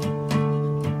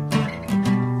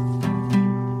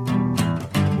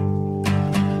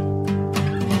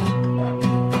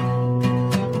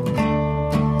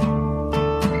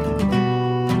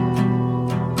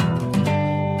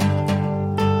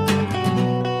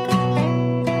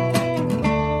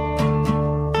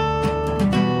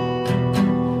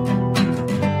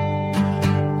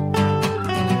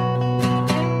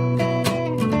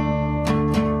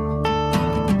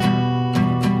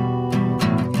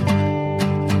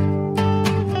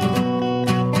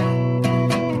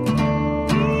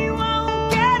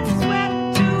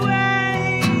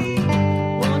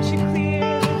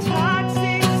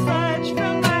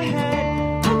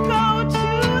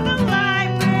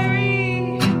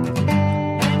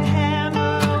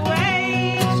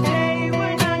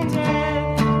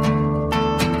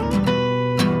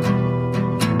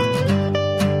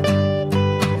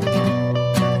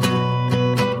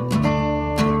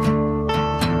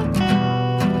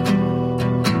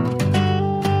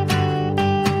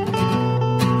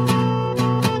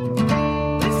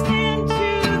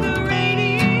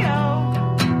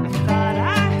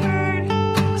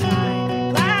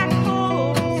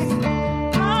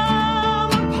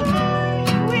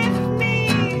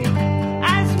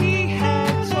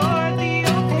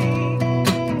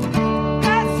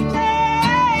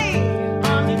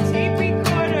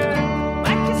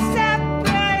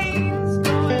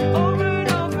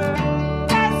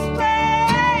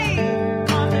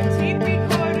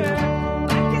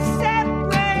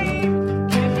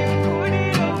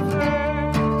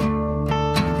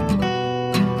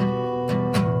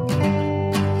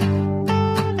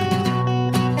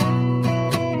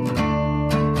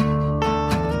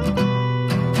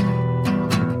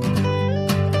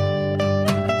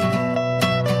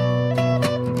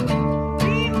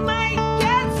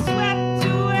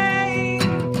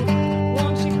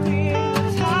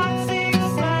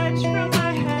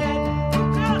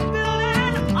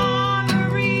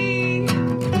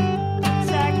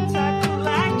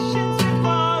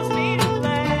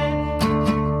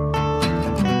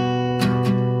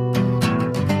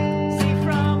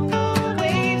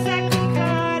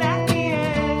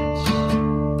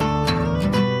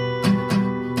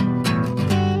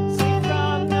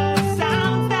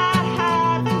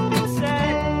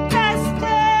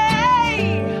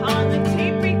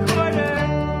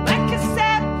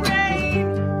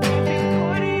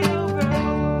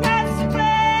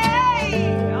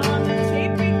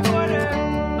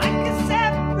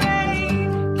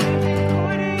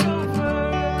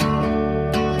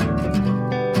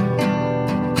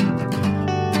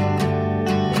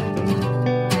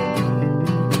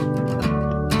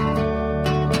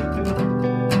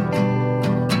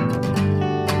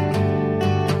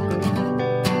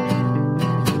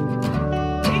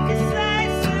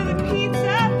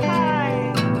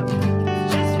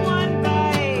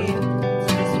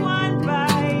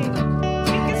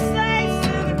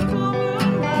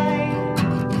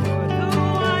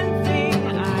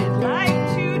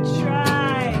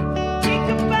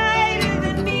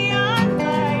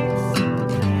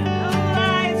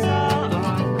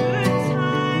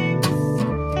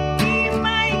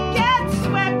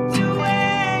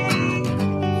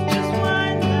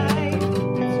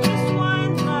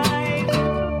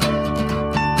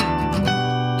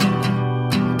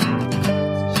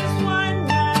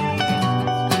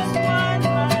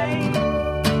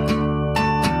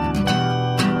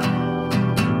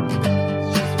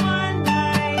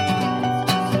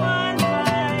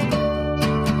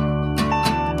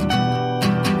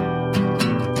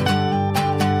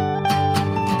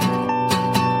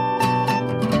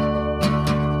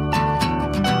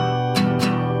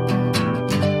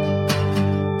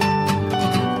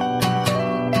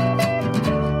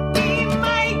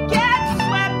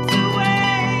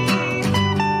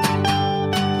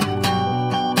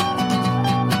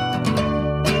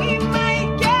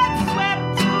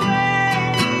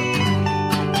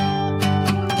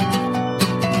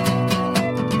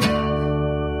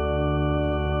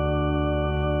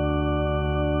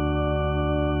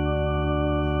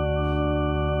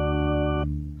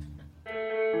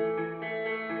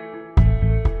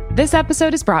 This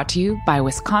episode is brought to you by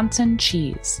Wisconsin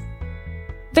Cheese.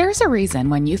 There's a reason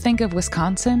when you think of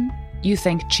Wisconsin, you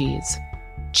think cheese.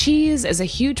 Cheese is a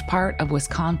huge part of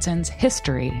Wisconsin's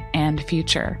history and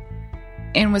future.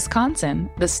 In Wisconsin,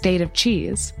 the state of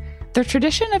cheese, the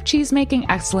tradition of cheese-making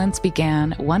excellence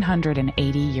began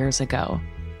 180 years ago,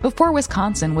 before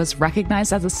Wisconsin was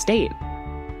recognized as a state.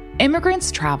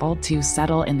 Immigrants traveled to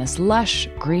settle in this lush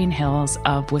green hills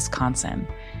of Wisconsin,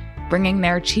 bringing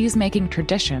their cheese-making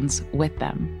traditions with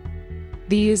them.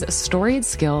 These storied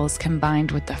skills,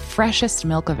 combined with the freshest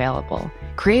milk available,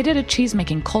 created a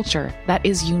cheese-making culture that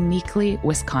is uniquely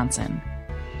Wisconsin.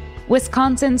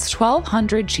 Wisconsin's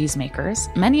 1,200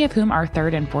 cheesemakers, many of whom are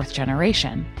third and fourth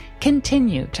generation,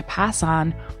 continue to pass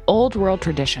on old-world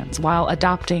traditions while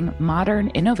adopting modern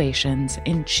innovations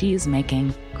in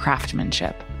cheese-making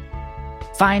craftsmanship.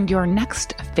 Find your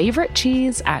next favorite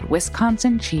cheese at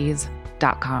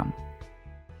wisconsincheese.com.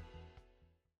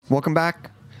 Welcome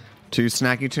back to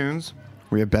Snacky Tunes.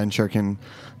 We have Ben Shirkin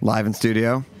live in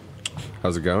studio.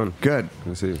 How's it going? Good. Good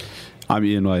to see you. I'm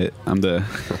Ian White. I'm the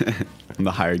I'm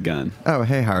the hired gun. Oh,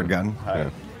 hey, hired gun. Yeah.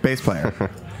 Bass player.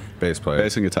 Bass player.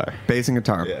 Bass and guitar. Bass and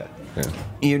guitar. Yeah.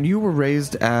 Ian, you were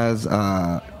raised as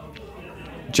a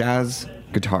jazz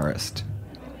guitarist.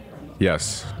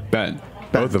 Yes. Ben.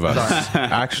 Both of us. Sorry.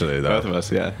 Actually, though. Both of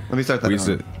us, yeah. Let me start that We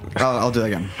over. used I'll do that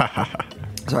again.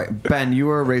 Sorry. Ben, you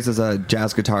were raised as a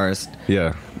jazz guitarist.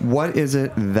 Yeah. What is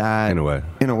it that... In a way.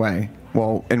 In a way.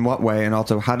 Well, in what way? And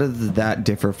also, how does that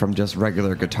differ from just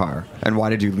regular guitar? And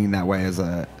why did you lean that way as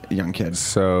a young kid?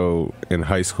 So, in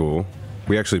high school,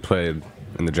 we actually played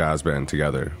in the jazz band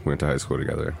together. We went to high school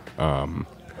together.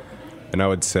 And I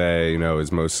would say, it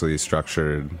was mostly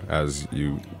structured as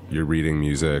you're reading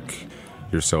music,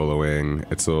 you're soloing.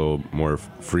 It's a little more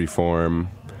free form.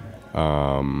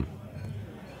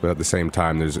 But at the same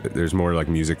time, there's more like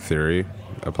music theory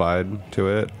applied to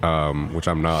it, which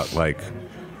I'm not like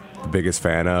the biggest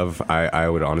fan of. I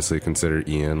would honestly consider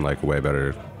Ian like a way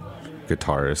better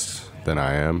guitarist than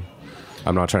I am.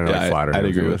 I'm not trying to flatter him. I'd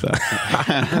agree with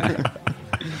that.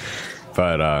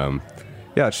 But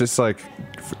yeah, it's just like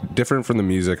different from the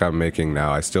music I'm making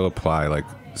now. I still apply like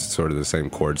sort of the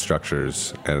same chord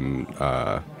structures and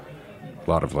a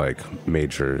lot of like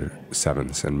major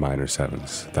sevenths and minor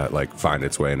sevenths that like find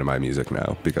its way into my music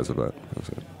now because of that.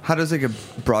 How does it get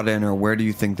brought in, or where do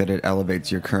you think that it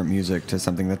elevates your current music to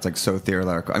something that's like so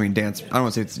theoretical? I mean, dance, I don't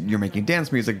want to say you're making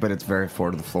dance music, but it's very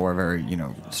forward to the floor, very,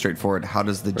 straightforward. How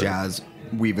does the jazz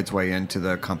weave its way into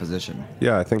the composition?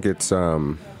 Yeah, I think it's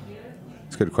a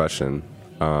good question.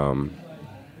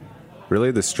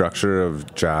 Really the structure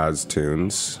of jazz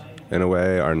tunes in a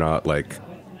way are not like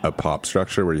a pop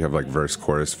structure where you have like verse,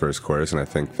 chorus, and I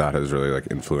think that has really like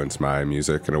influenced my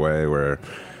music in a way where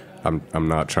I'm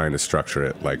not trying to structure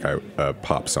it like a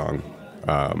pop song.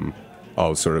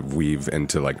 I'll sort of weave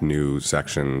into like new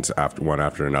sections one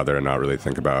after another and not really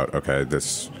think about, okay,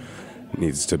 this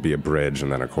needs to be a bridge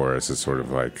and then a chorus is sort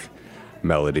of like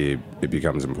melody. It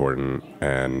becomes important,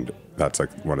 and that's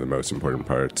like one of the most important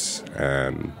parts,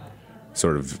 and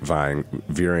sort of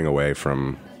veering away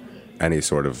from any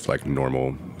sort of like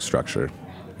normal structure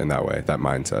in that way, that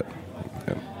mindset.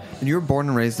 Yeah. And you were born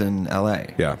and raised in LA.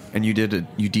 Yeah. And you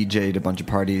DJ'd a bunch of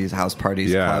parties, house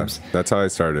parties, clubs. That's how I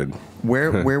started.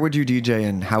 Where would you DJ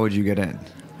and how would you get in?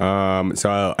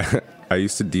 So I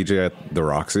used to DJ at the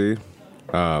Roxy.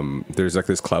 There's like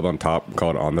this club on top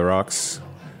called On the Rocks.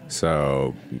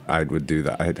 So I would do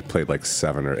that. I had played like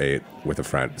 7 or 8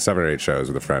 shows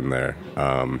with a friend there.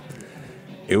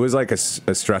 It was like a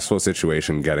stressful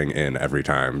situation getting in every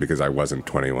time because I wasn't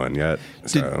 21 yet.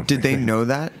 So. Did they know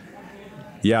that?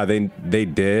 Yeah, they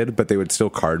did, but they would still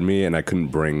card me, and I couldn't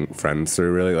bring friends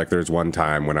through, really. Like, there was one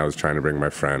time when I was trying to bring my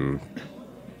friend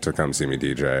to come see me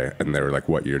DJ, and they were like,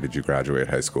 "What year did you graduate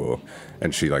high school?"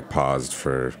 And she, like, paused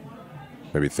for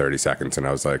maybe 30 seconds, and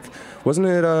I was like, "Wasn't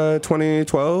it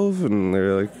 2012?" And they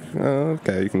were like, "Oh,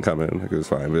 okay, you can come in." Like, it was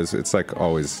fine. But it's like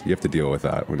always, you have to deal with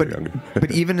that when you're younger.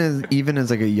 But even as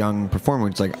like a young performer,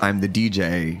 it's like, I'm the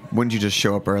DJ, wouldn't you just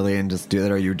show up early and just do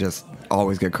that, or you just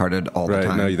always get carded all the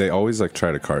time? No, they always like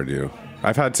try to card you.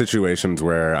 I've had situations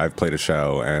where I've played a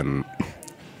show and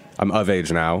I'm of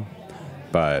age now,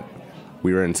 but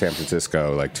we were in San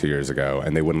Francisco like 2 years ago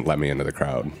and they wouldn't let me into the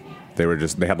crowd. They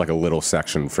had like a little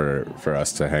section for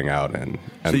us to hang out in.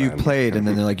 So you played and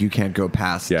then they're like, you can't go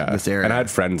past this area. And I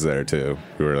had friends there too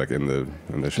who were like in the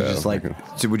show. Just like,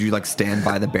 so would you like stand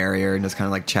by the barrier and just kind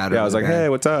of like chat? Yeah, I was like, hey,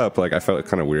 what's up? Like I felt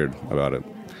kind of weird about it.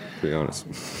 to be honest.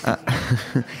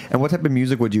 And what type of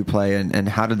music would you play, and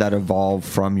how did that evolve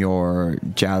from your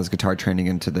jazz guitar training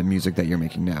into the music that you're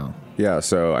making now? Yeah,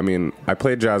 so I mean, I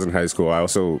played jazz in high school. I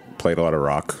also played a lot of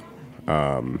rock.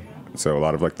 So a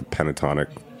lot of like the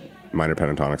minor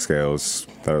pentatonic scales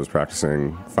that I was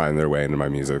practicing find their way into my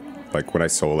music. Like when I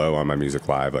solo on my music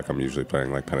live, like I'm usually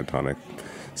playing like pentatonic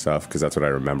stuff because that's what I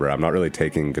remember. I'm not really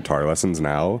taking guitar lessons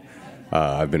now.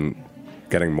 I've been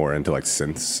getting more into like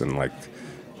synths and like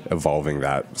evolving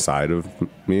that side of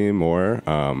me more.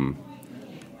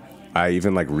 I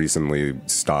even like recently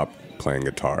stopped playing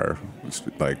guitar,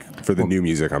 like for the new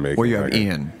music I'm making. Well, you have like,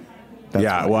 Ian. I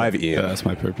have Ian. Yeah, that's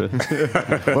my purpose.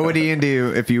 What would Ian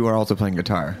do if you were also playing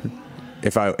guitar?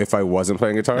 If I wasn't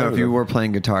playing guitar, No, if you were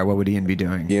playing guitar, what would Ian be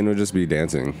doing? Ian would just be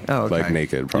dancing. Oh, okay. Like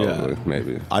naked, probably, Yeah.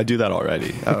 maybe. I do that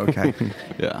already. Oh, okay.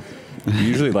 Yeah. You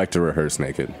usually like to rehearse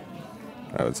naked,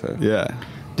 I would say. Yeah.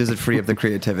 Does it free up the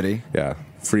creativity? Yeah.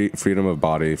 Freedom of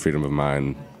body, freedom of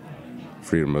mind,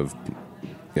 freedom of,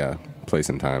 place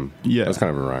and time. Yeah. That's kind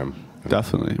of a rhyme.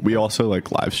 Definitely. We also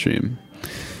like live stream.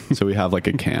 So we have like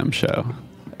a cam show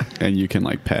and you can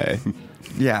like pay.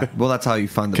 Yeah. Well, that's how you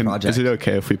fund the project. Is it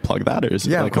okay if we plug that, or is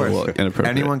it Yeah, like of a course. little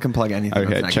inappropriate? Anyone can plug anything.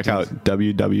 Okay, on check out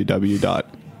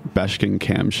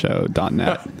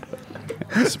www.beshkencamshow.net.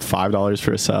 It's $5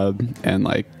 for a sub and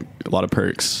like a lot of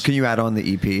perks. Can you add on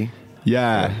the EP?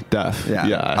 Yeah, def.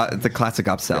 Yeah. The classic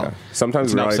upsell. Yeah. Sometimes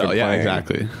It's we're an not even upsell, yeah, playing.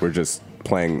 exactly. We're just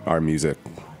playing our music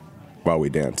while we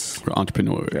dance. We're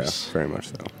entrepreneurs. Yeah, very much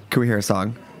so. Can we hear a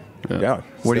song? Yeah.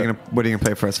 What are you gonna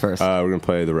play for us first? We're gonna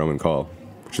play "The Roman Call,"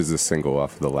 which is a single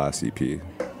off of the last EP.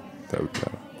 That we put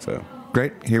out. So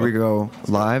Great. Here we go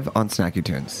live on Snacky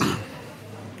Tunes.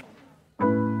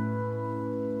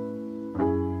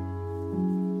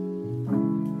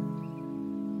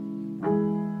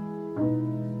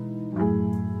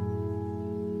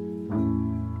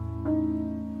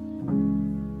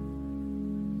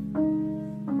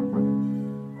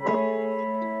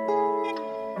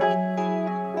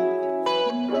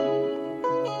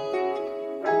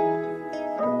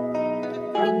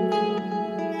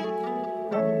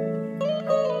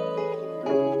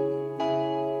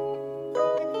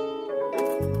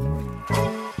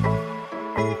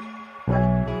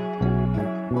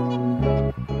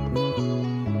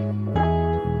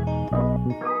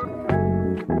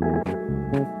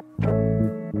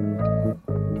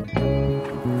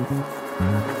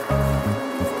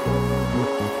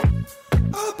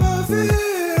 Above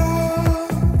it all,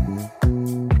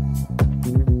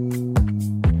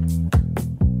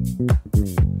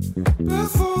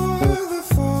 before the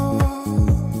fall,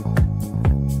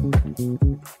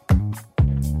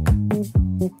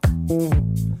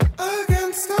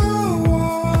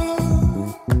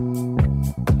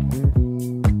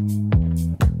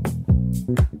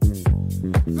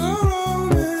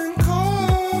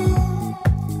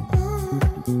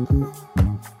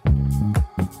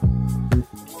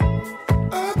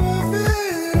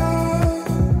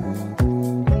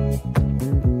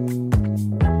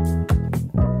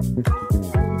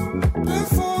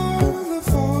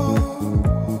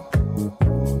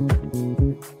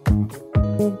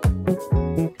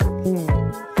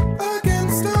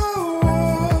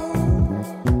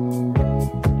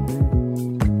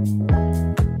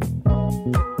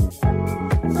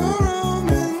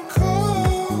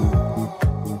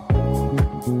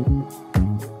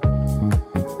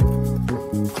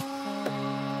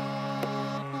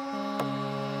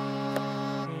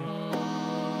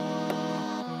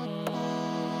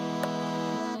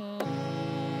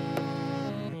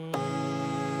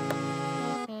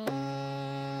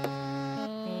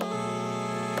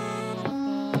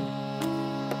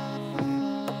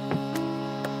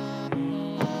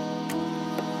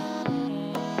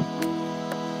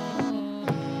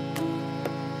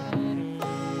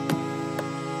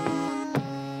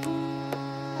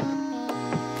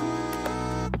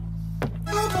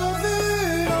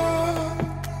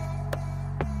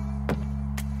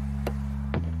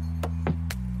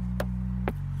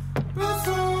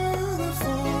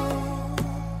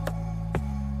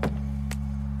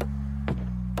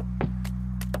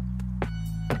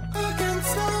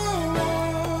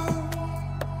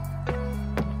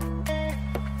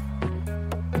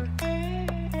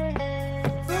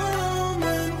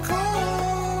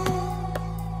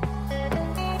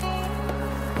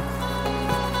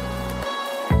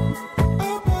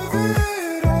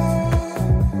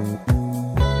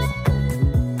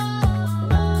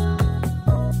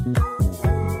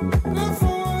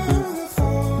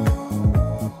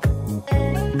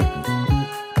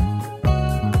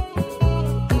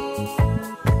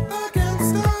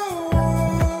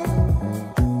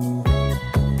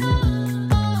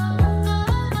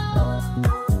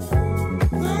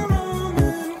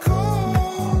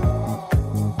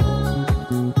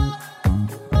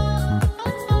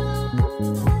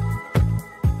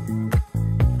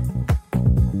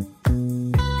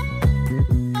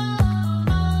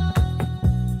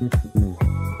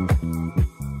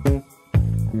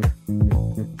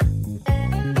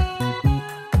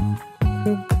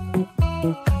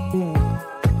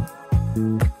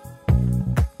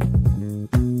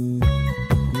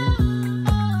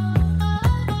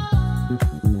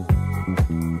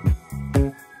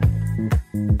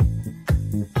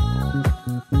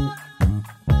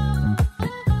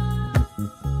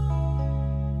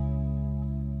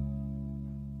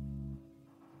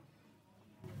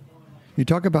 You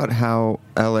talk about how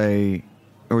LA,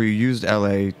 or you used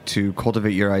LA to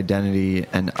cultivate your identity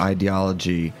and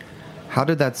ideology. How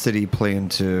did that city play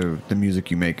into the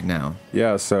music you make now?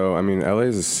 Yeah, so I mean, LA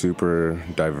is a super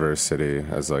diverse city,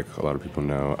 as like a lot of people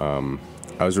know.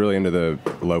 I was really into the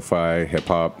lo-fi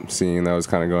hip-hop scene that was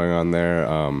kind of going on there.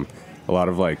 A lot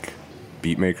of like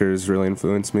beat makers really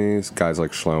influenced me. Guys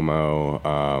like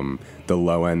Shlomo, the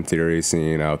low-end theory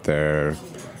scene out there,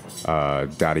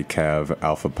 Daddy Kev,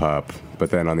 Alpha Pup. But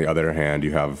then on the other hand,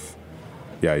 you have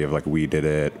like We Did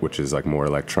It, which is like more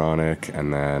electronic,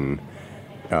 and then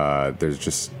there's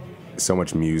just so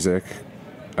much music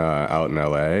out in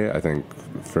LA. I think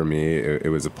for me, it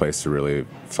was a place to really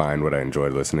find what I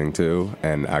enjoyed listening to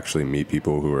and actually meet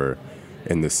people who were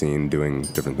in the scene doing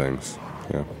different things.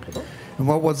 Yeah. And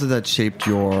what was it that shaped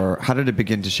how did it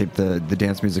begin to shape the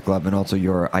dance music love and also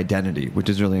your identity, which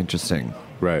is really interesting?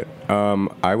 Right.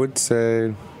 I would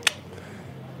say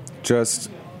just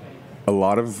a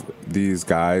lot of these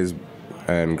guys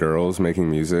and girls making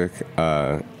music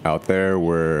out there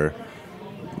were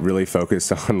really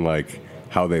focused on like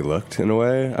how they looked in a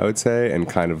way, I would say, and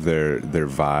kind of their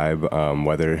vibe,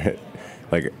 whether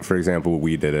like, for example,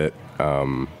 We Did It,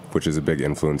 which is a big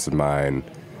influence of mine.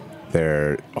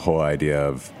 Their whole idea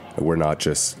of we're not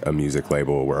just a music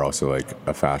label, we're also like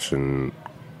a fashion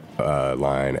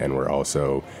line, and we're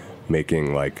also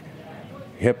making like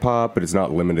hip hop, but it's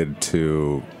not limited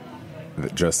to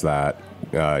just that.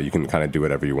 You can kind of do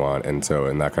whatever you want, and so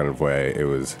in that kind of way, it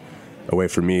was a way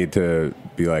for me to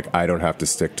be like, I don't have to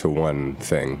stick to one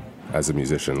thing as a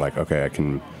musician. Like, okay, I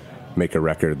can make a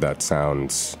record that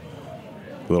sounds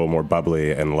a little more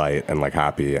bubbly and light and like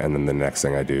happy, and then the next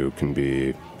thing I do can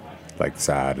be like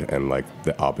sad and like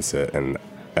the opposite. And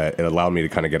it allowed me to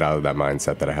kind of get out of that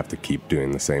mindset that I have to keep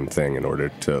doing the same thing in order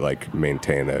to like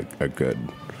maintain a good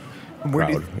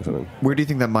crowd. Where do you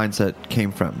think that mindset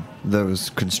came from? Those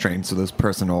constraints, or those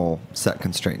personal set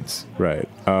constraints? Right.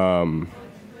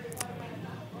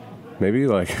 Maybe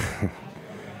like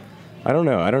I don't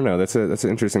know. That's an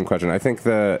interesting question. I think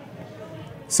that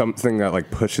something that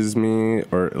like pushes me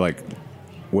or like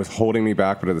was holding me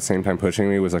back, but at the same time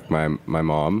pushing me, was like my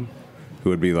mom, who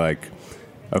would be like,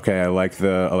 okay, I like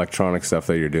the electronic stuff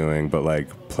that you're doing, but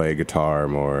like play guitar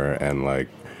more and like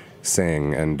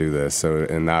sing and do this. So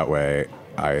in that way,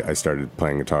 I started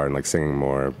playing guitar and like singing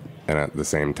more. And at the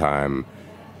same time,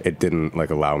 it didn't like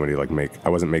allow me to like I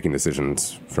wasn't making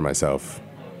decisions for myself.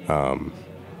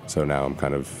 So now I'm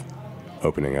kind of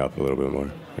opening up a little bit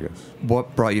more, I guess.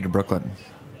 What brought you to Brooklyn?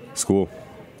 School.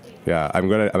 Yeah,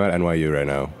 I'm at NYU right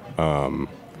now.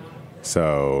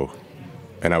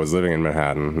 And I was living in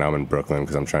Manhattan. Now I'm in Brooklyn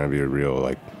because I'm trying to be a real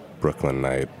like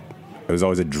Brooklynite. It was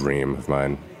always a dream of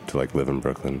mine to like live in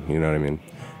Brooklyn. You know what I mean?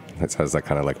 It has that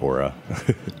kind of like aura.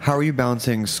 How are you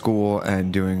balancing school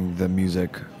and doing the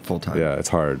music full time? Yeah, it's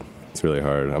hard. It's really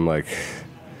hard. I'm like,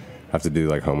 I have to do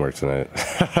like homework tonight.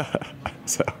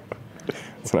 So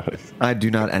it's not easy. I do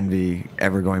not envy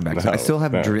ever going back. I still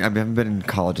have dreams. I haven't been in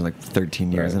college in like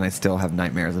 13 years, and I still have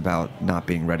nightmares about not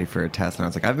being ready for a test. And I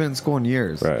was like, I've been in school in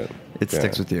years. Right. It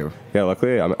sticks with you. Yeah,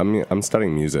 luckily I'm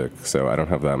studying music, so I don't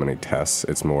have that many tests.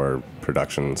 It's more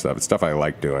production stuff. It's stuff I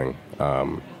like doing.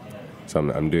 So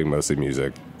I'm doing mostly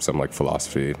music, some like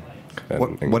philosophy.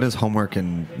 What is homework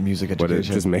in music education? What is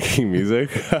just making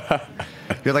music?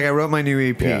 You're like, I wrote my new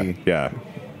EP. Yeah.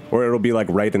 Or it'll be like,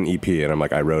 write an EP, and I'm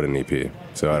like, I wrote an EP.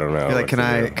 So I don't know. You're like,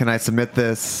 can I submit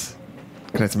this?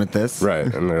 Can I submit this?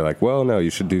 Right. And they're like, well, no, you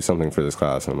should do something for this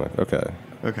class. And I'm like, okay.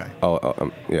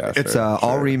 Yeah. It's sure,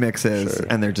 all remixes,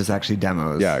 and they're just actually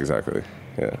demos. Yeah, exactly.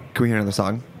 Yeah. Can we hear another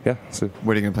song? Yeah. So,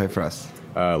 what are you gonna play for us?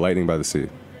 Lightning by the Sea.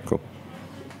 Cool.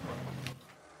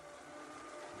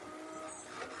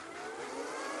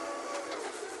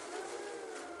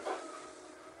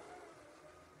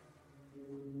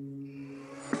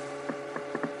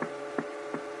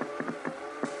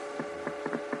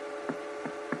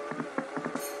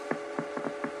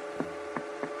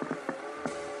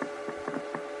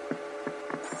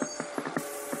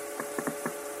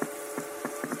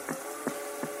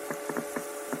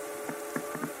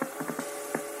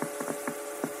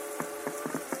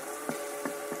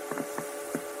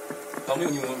 Tell me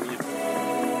when you want me to.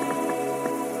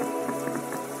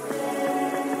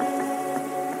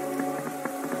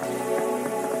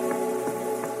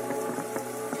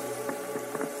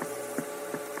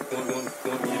 Tell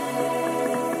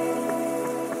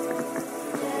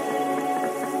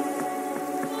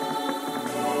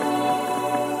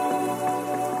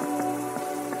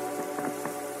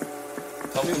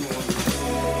me when you want me to.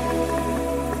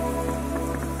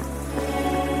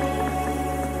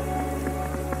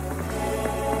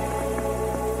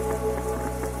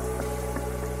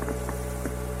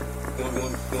 Tell me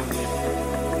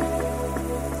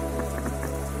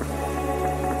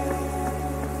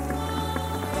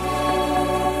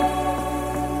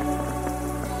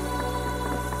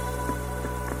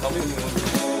when you want me.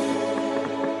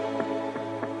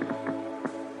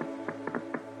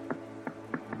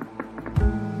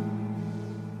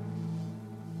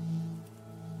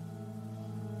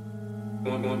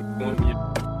 Want me.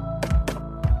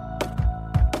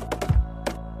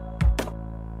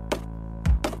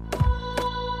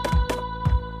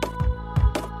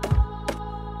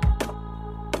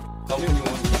 Tell me when you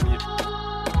want me.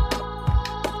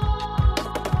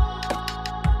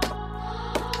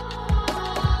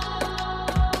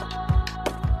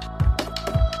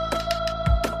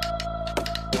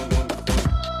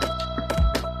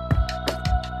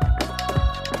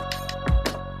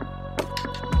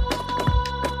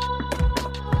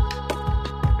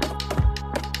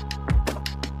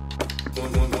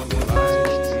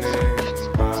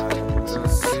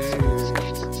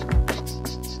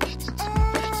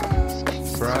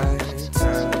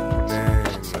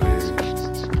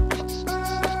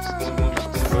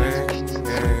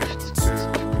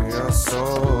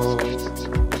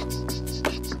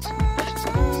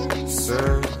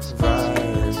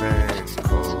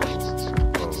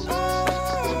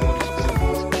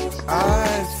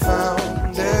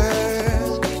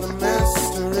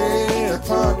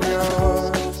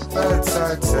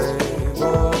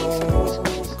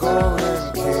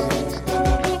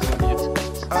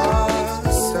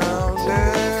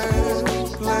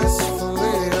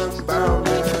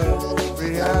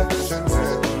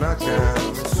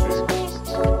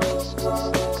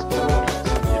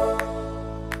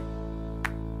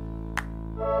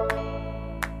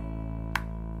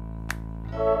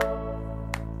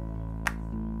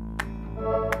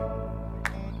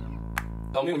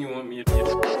 Tell me when you want me to be.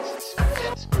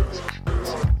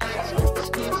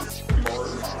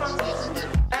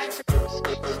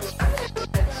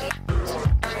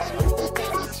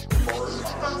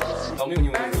 Tell me when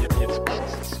you want me to be.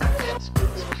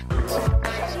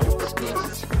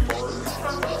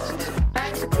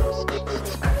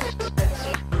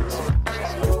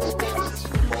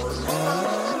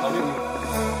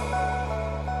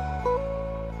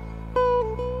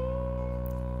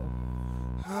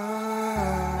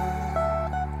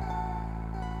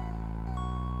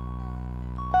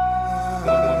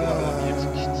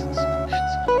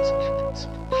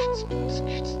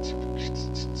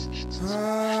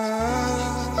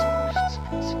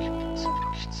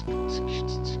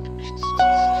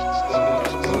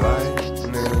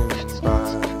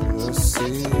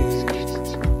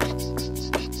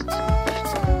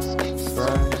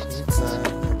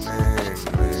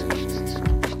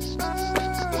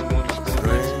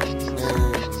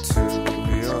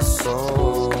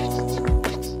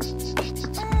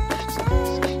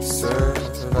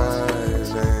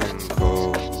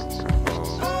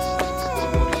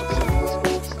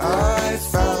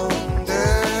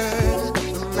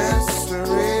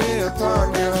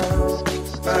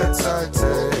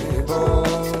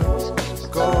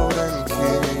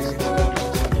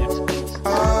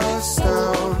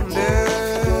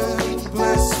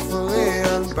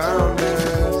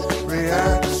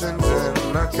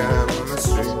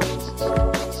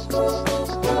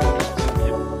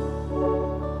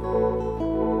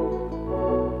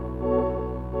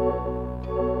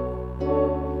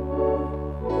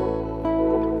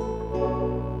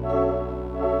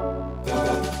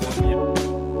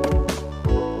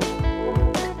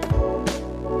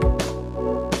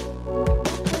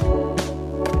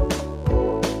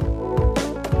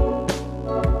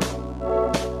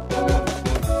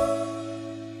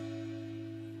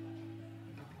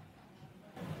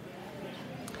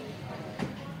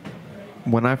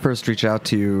 When I first reached out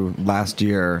to you last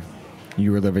year,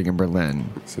 you were living in Berlin.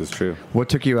 This is true. What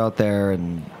took you out there,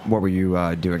 and what were you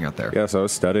doing out there? Yeah, so I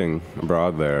was studying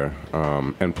abroad there,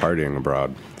 and partying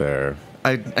abroad there.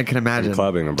 I can imagine. And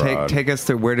clubbing abroad. Take us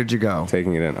through. Where did you go?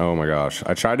 Taking it in. Oh my gosh.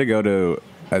 I tried to go to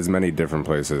as many different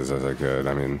places as I could.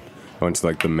 I mean, I went to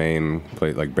like the main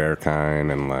place, like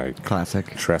Beshken and like Classic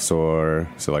Tresor.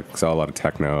 So like saw a lot of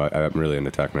techno. I'm really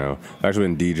into techno. I've actually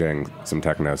been DJing some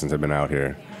techno since I've been out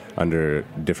here under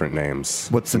different names.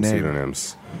 What's the name?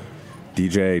 Pseudonyms.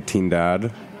 DJ Teen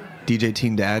Dad. DJ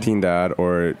Teen Dad? Teen Dad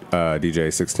or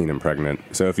DJ 16 and Pregnant.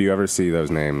 So if you ever see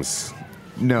those names,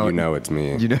 no, you know it's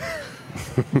me. You know.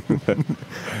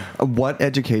 What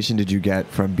education did you get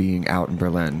from being out in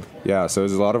Berlin? Yeah, so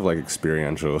there's a lot of like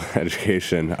experiential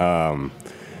education.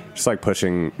 Just like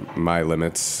pushing my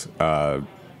limits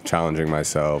challenging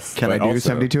myself. Can I but do also-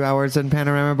 72 hours in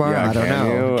Panorama Bar? Yeah, I don't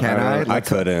know. You? Can I? I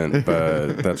couldn't,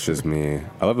 but that's just me.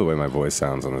 I love the way my voice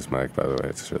sounds on this mic, by the way.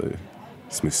 It's really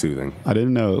soothing. I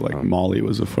didn't know like Molly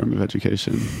was a form of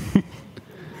education.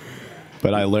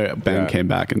 But I learned, Ben came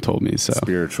back and told me, so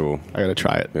Spiritual. I got to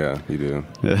try it. Yeah, you do.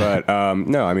 But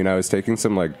no, I mean, I was taking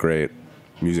some like great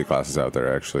music classes out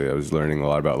there, actually. I was learning a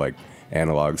lot about like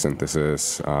analog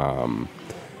synthesis,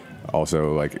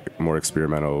 also like more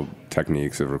experimental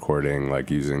techniques of recording, like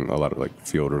using a lot of like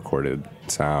field recorded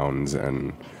sounds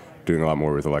and doing a lot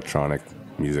more with electronic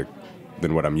music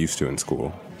than what I'm used to in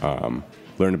school.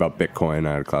 Learned about Bitcoin.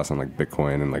 I had a class on like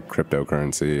Bitcoin and like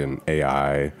cryptocurrency and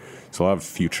AI. So a lot of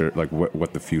future, like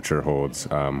what the future holds,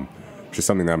 which is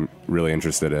something that I'm really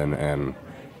interested in, and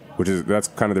that's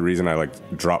kind of the reason I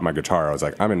like dropped my guitar. I was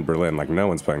like, I'm in Berlin, like no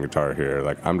one's playing guitar here.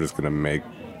 Like I'm just gonna make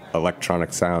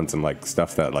electronic sounds and like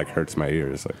stuff that like hurts my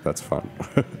ears. Like that's fun.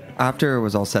 After it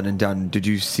was all said and done, did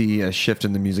you see a shift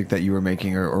in the music that you were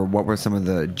making, or what were some of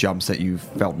the jumps that you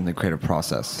felt in the creative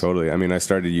process? Totally. I mean, I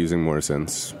started using more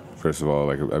synths. First of all,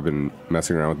 like I've been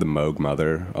messing around with the Moog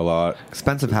Mother a lot.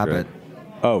 Expensive habit. Great.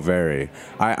 Oh, very.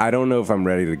 I don't know if I'm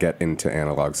ready to get into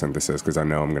analog synthesis because I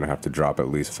know I'm going to have to drop at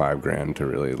least $5,000 to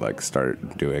really like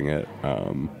start doing it.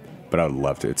 But I would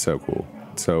love to. It's so cool.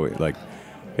 So like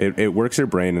it works your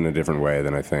brain in a different way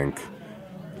than I think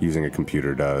using a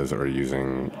computer does, or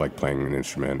using like playing an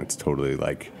instrument. It's totally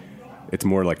like, it's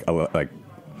more like I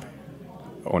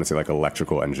want to say like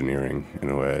electrical engineering in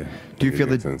a way. Do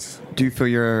you feel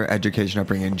your education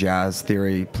upbringing in jazz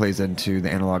theory plays into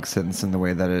the analog synths in the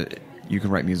way that you can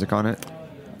write music on it?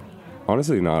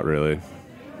 Honestly, not really.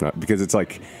 Not, because it's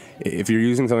like, if you're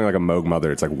using something like a Moog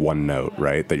Mother, it's like one note,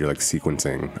 right? That you're like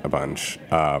sequencing a bunch.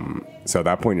 So at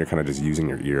that point, you're kind of just using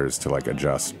your ears to like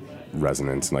adjust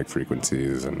resonance and like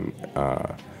frequencies. And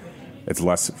it's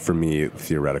less, for me,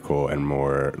 theoretical and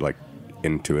more like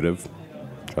intuitive,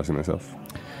 trusting myself.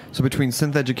 So between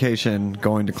synth education,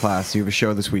 going to class, you have a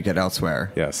show this week at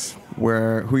Elsewhere. Yes. Who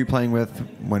are you playing with?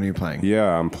 When are you playing?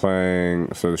 Yeah, I'm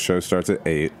playing. So the show starts at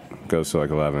 8, goes to like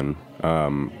 11.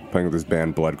 Playing with this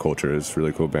band, Blood Culture. It's a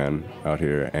really cool band out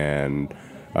here. And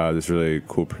this really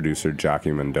cool producer,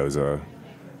 Jackie Mendoza.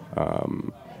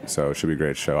 So it should be a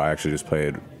great show. I actually just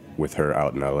played with her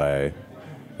out in LA.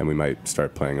 And we might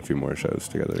start playing a few more shows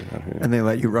together out here. And they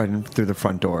let you run in through the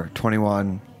front door.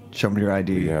 21. Show me your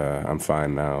ID. Yeah, I'm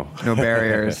fine now. No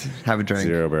barriers. Have a drink.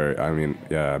 Zero barrier. I mean,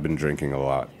 yeah, I've been drinking a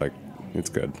lot. Like, it's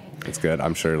good. It's good.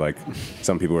 I'm sure, like,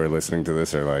 some people who are listening to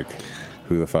this are like,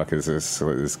 who the fuck is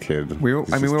this kid? We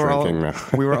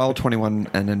were all 21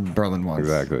 and in Berlin once.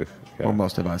 Exactly. Yeah. Well,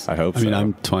 most of us. I hope so. I mean,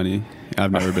 I'm 20.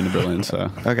 I've never been to Berlin, so.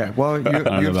 Okay, well, you have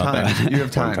time. You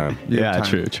have time. Yeah,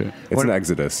 true. It's an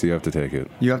exodus. You have to take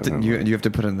it. You have to. You have to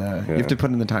put in the. You have to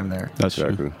put in the time there. That's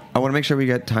true. I want to make sure we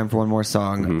get time for one more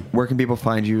song. Mm-hmm. Where can people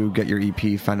find you? Get your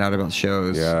EP. Find out about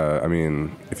shows. Yeah, I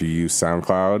mean, if you use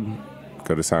SoundCloud,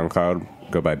 go to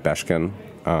SoundCloud. Go by Beshken,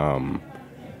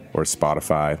 or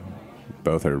Spotify.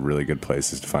 Both are really good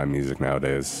places to find music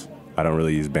nowadays. I don't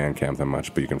really use Bandcamp that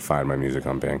much, but you can find my music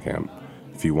on Bandcamp.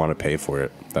 If you want to pay for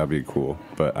it, that'd be cool,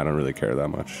 but I don't really care that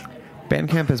much.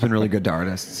 Bandcamp has been really good to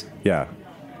artists. Yeah,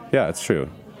 it's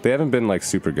true. They haven't been like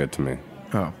super good to me.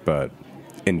 Oh. But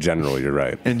in general, you're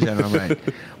right. In general, right.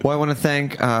 Well, I want to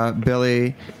thank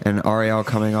Billy and Ariel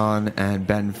coming on, and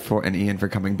Ben and Ian for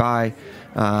coming by.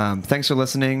 Thanks for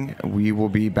listening. We will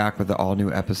be back with the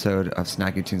all-new episode of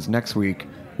Snacky Tunes next week.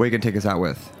 What are you going to take us out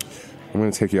with? I'm going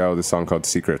to take you out with a song called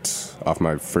Secrets off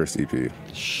my first EP.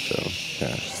 So,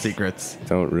 yeah. Secrets.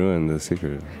 Don't ruin the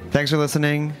secret. Thanks for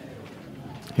listening.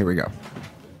 Here we go.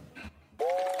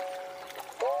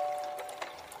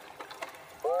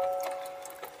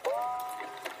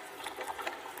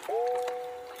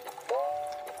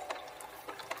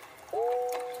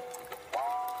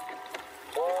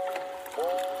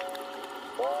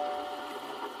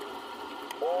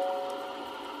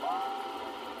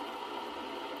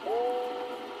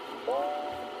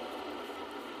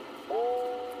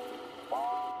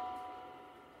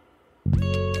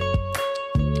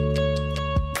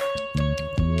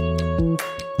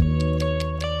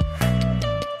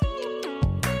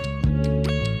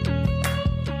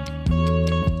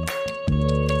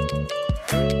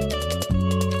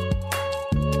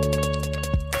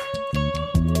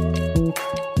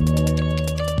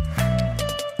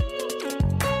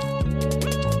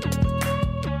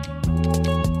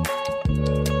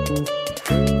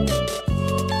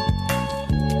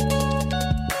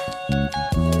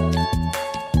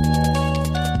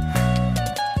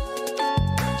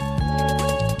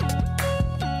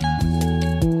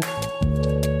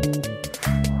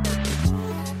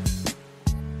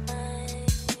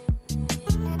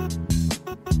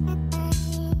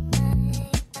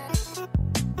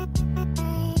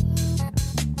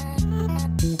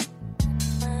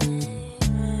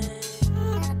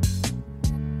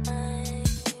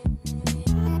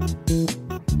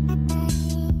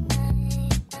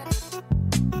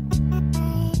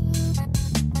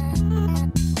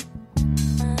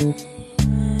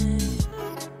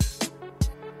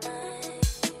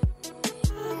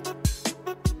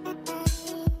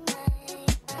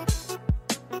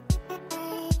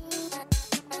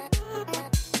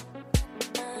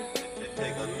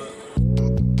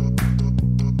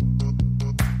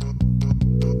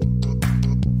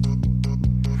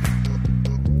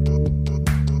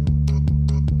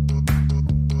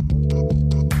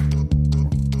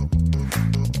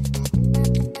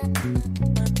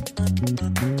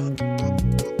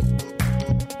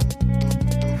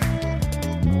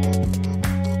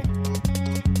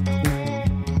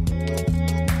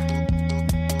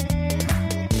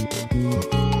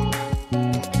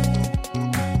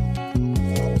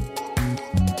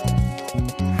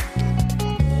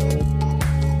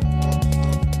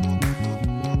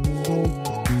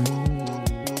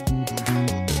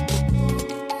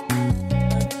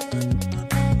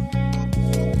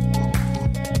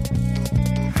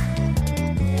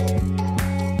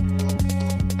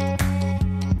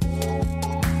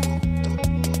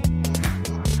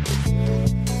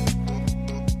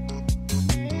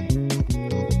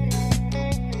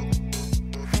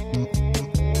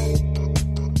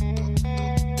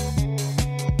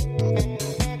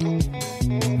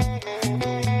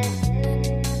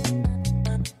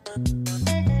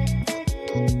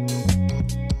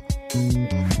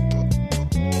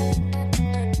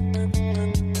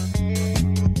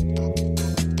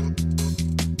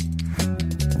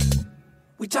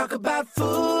 We talk about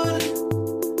food,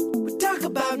 we talk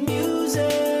about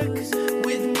music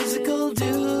with musical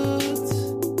dudes.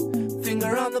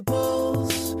 Finger on the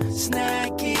pulse,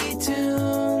 snacky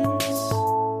tunes.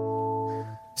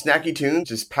 Snacky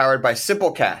Tunes is powered by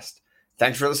Simplecast.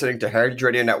 Thanks for listening to Heritage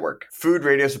Radio Network, food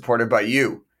radio supported by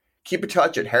you. Keep in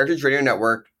touch at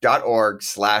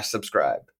heritageradionetwork.org/subscribe.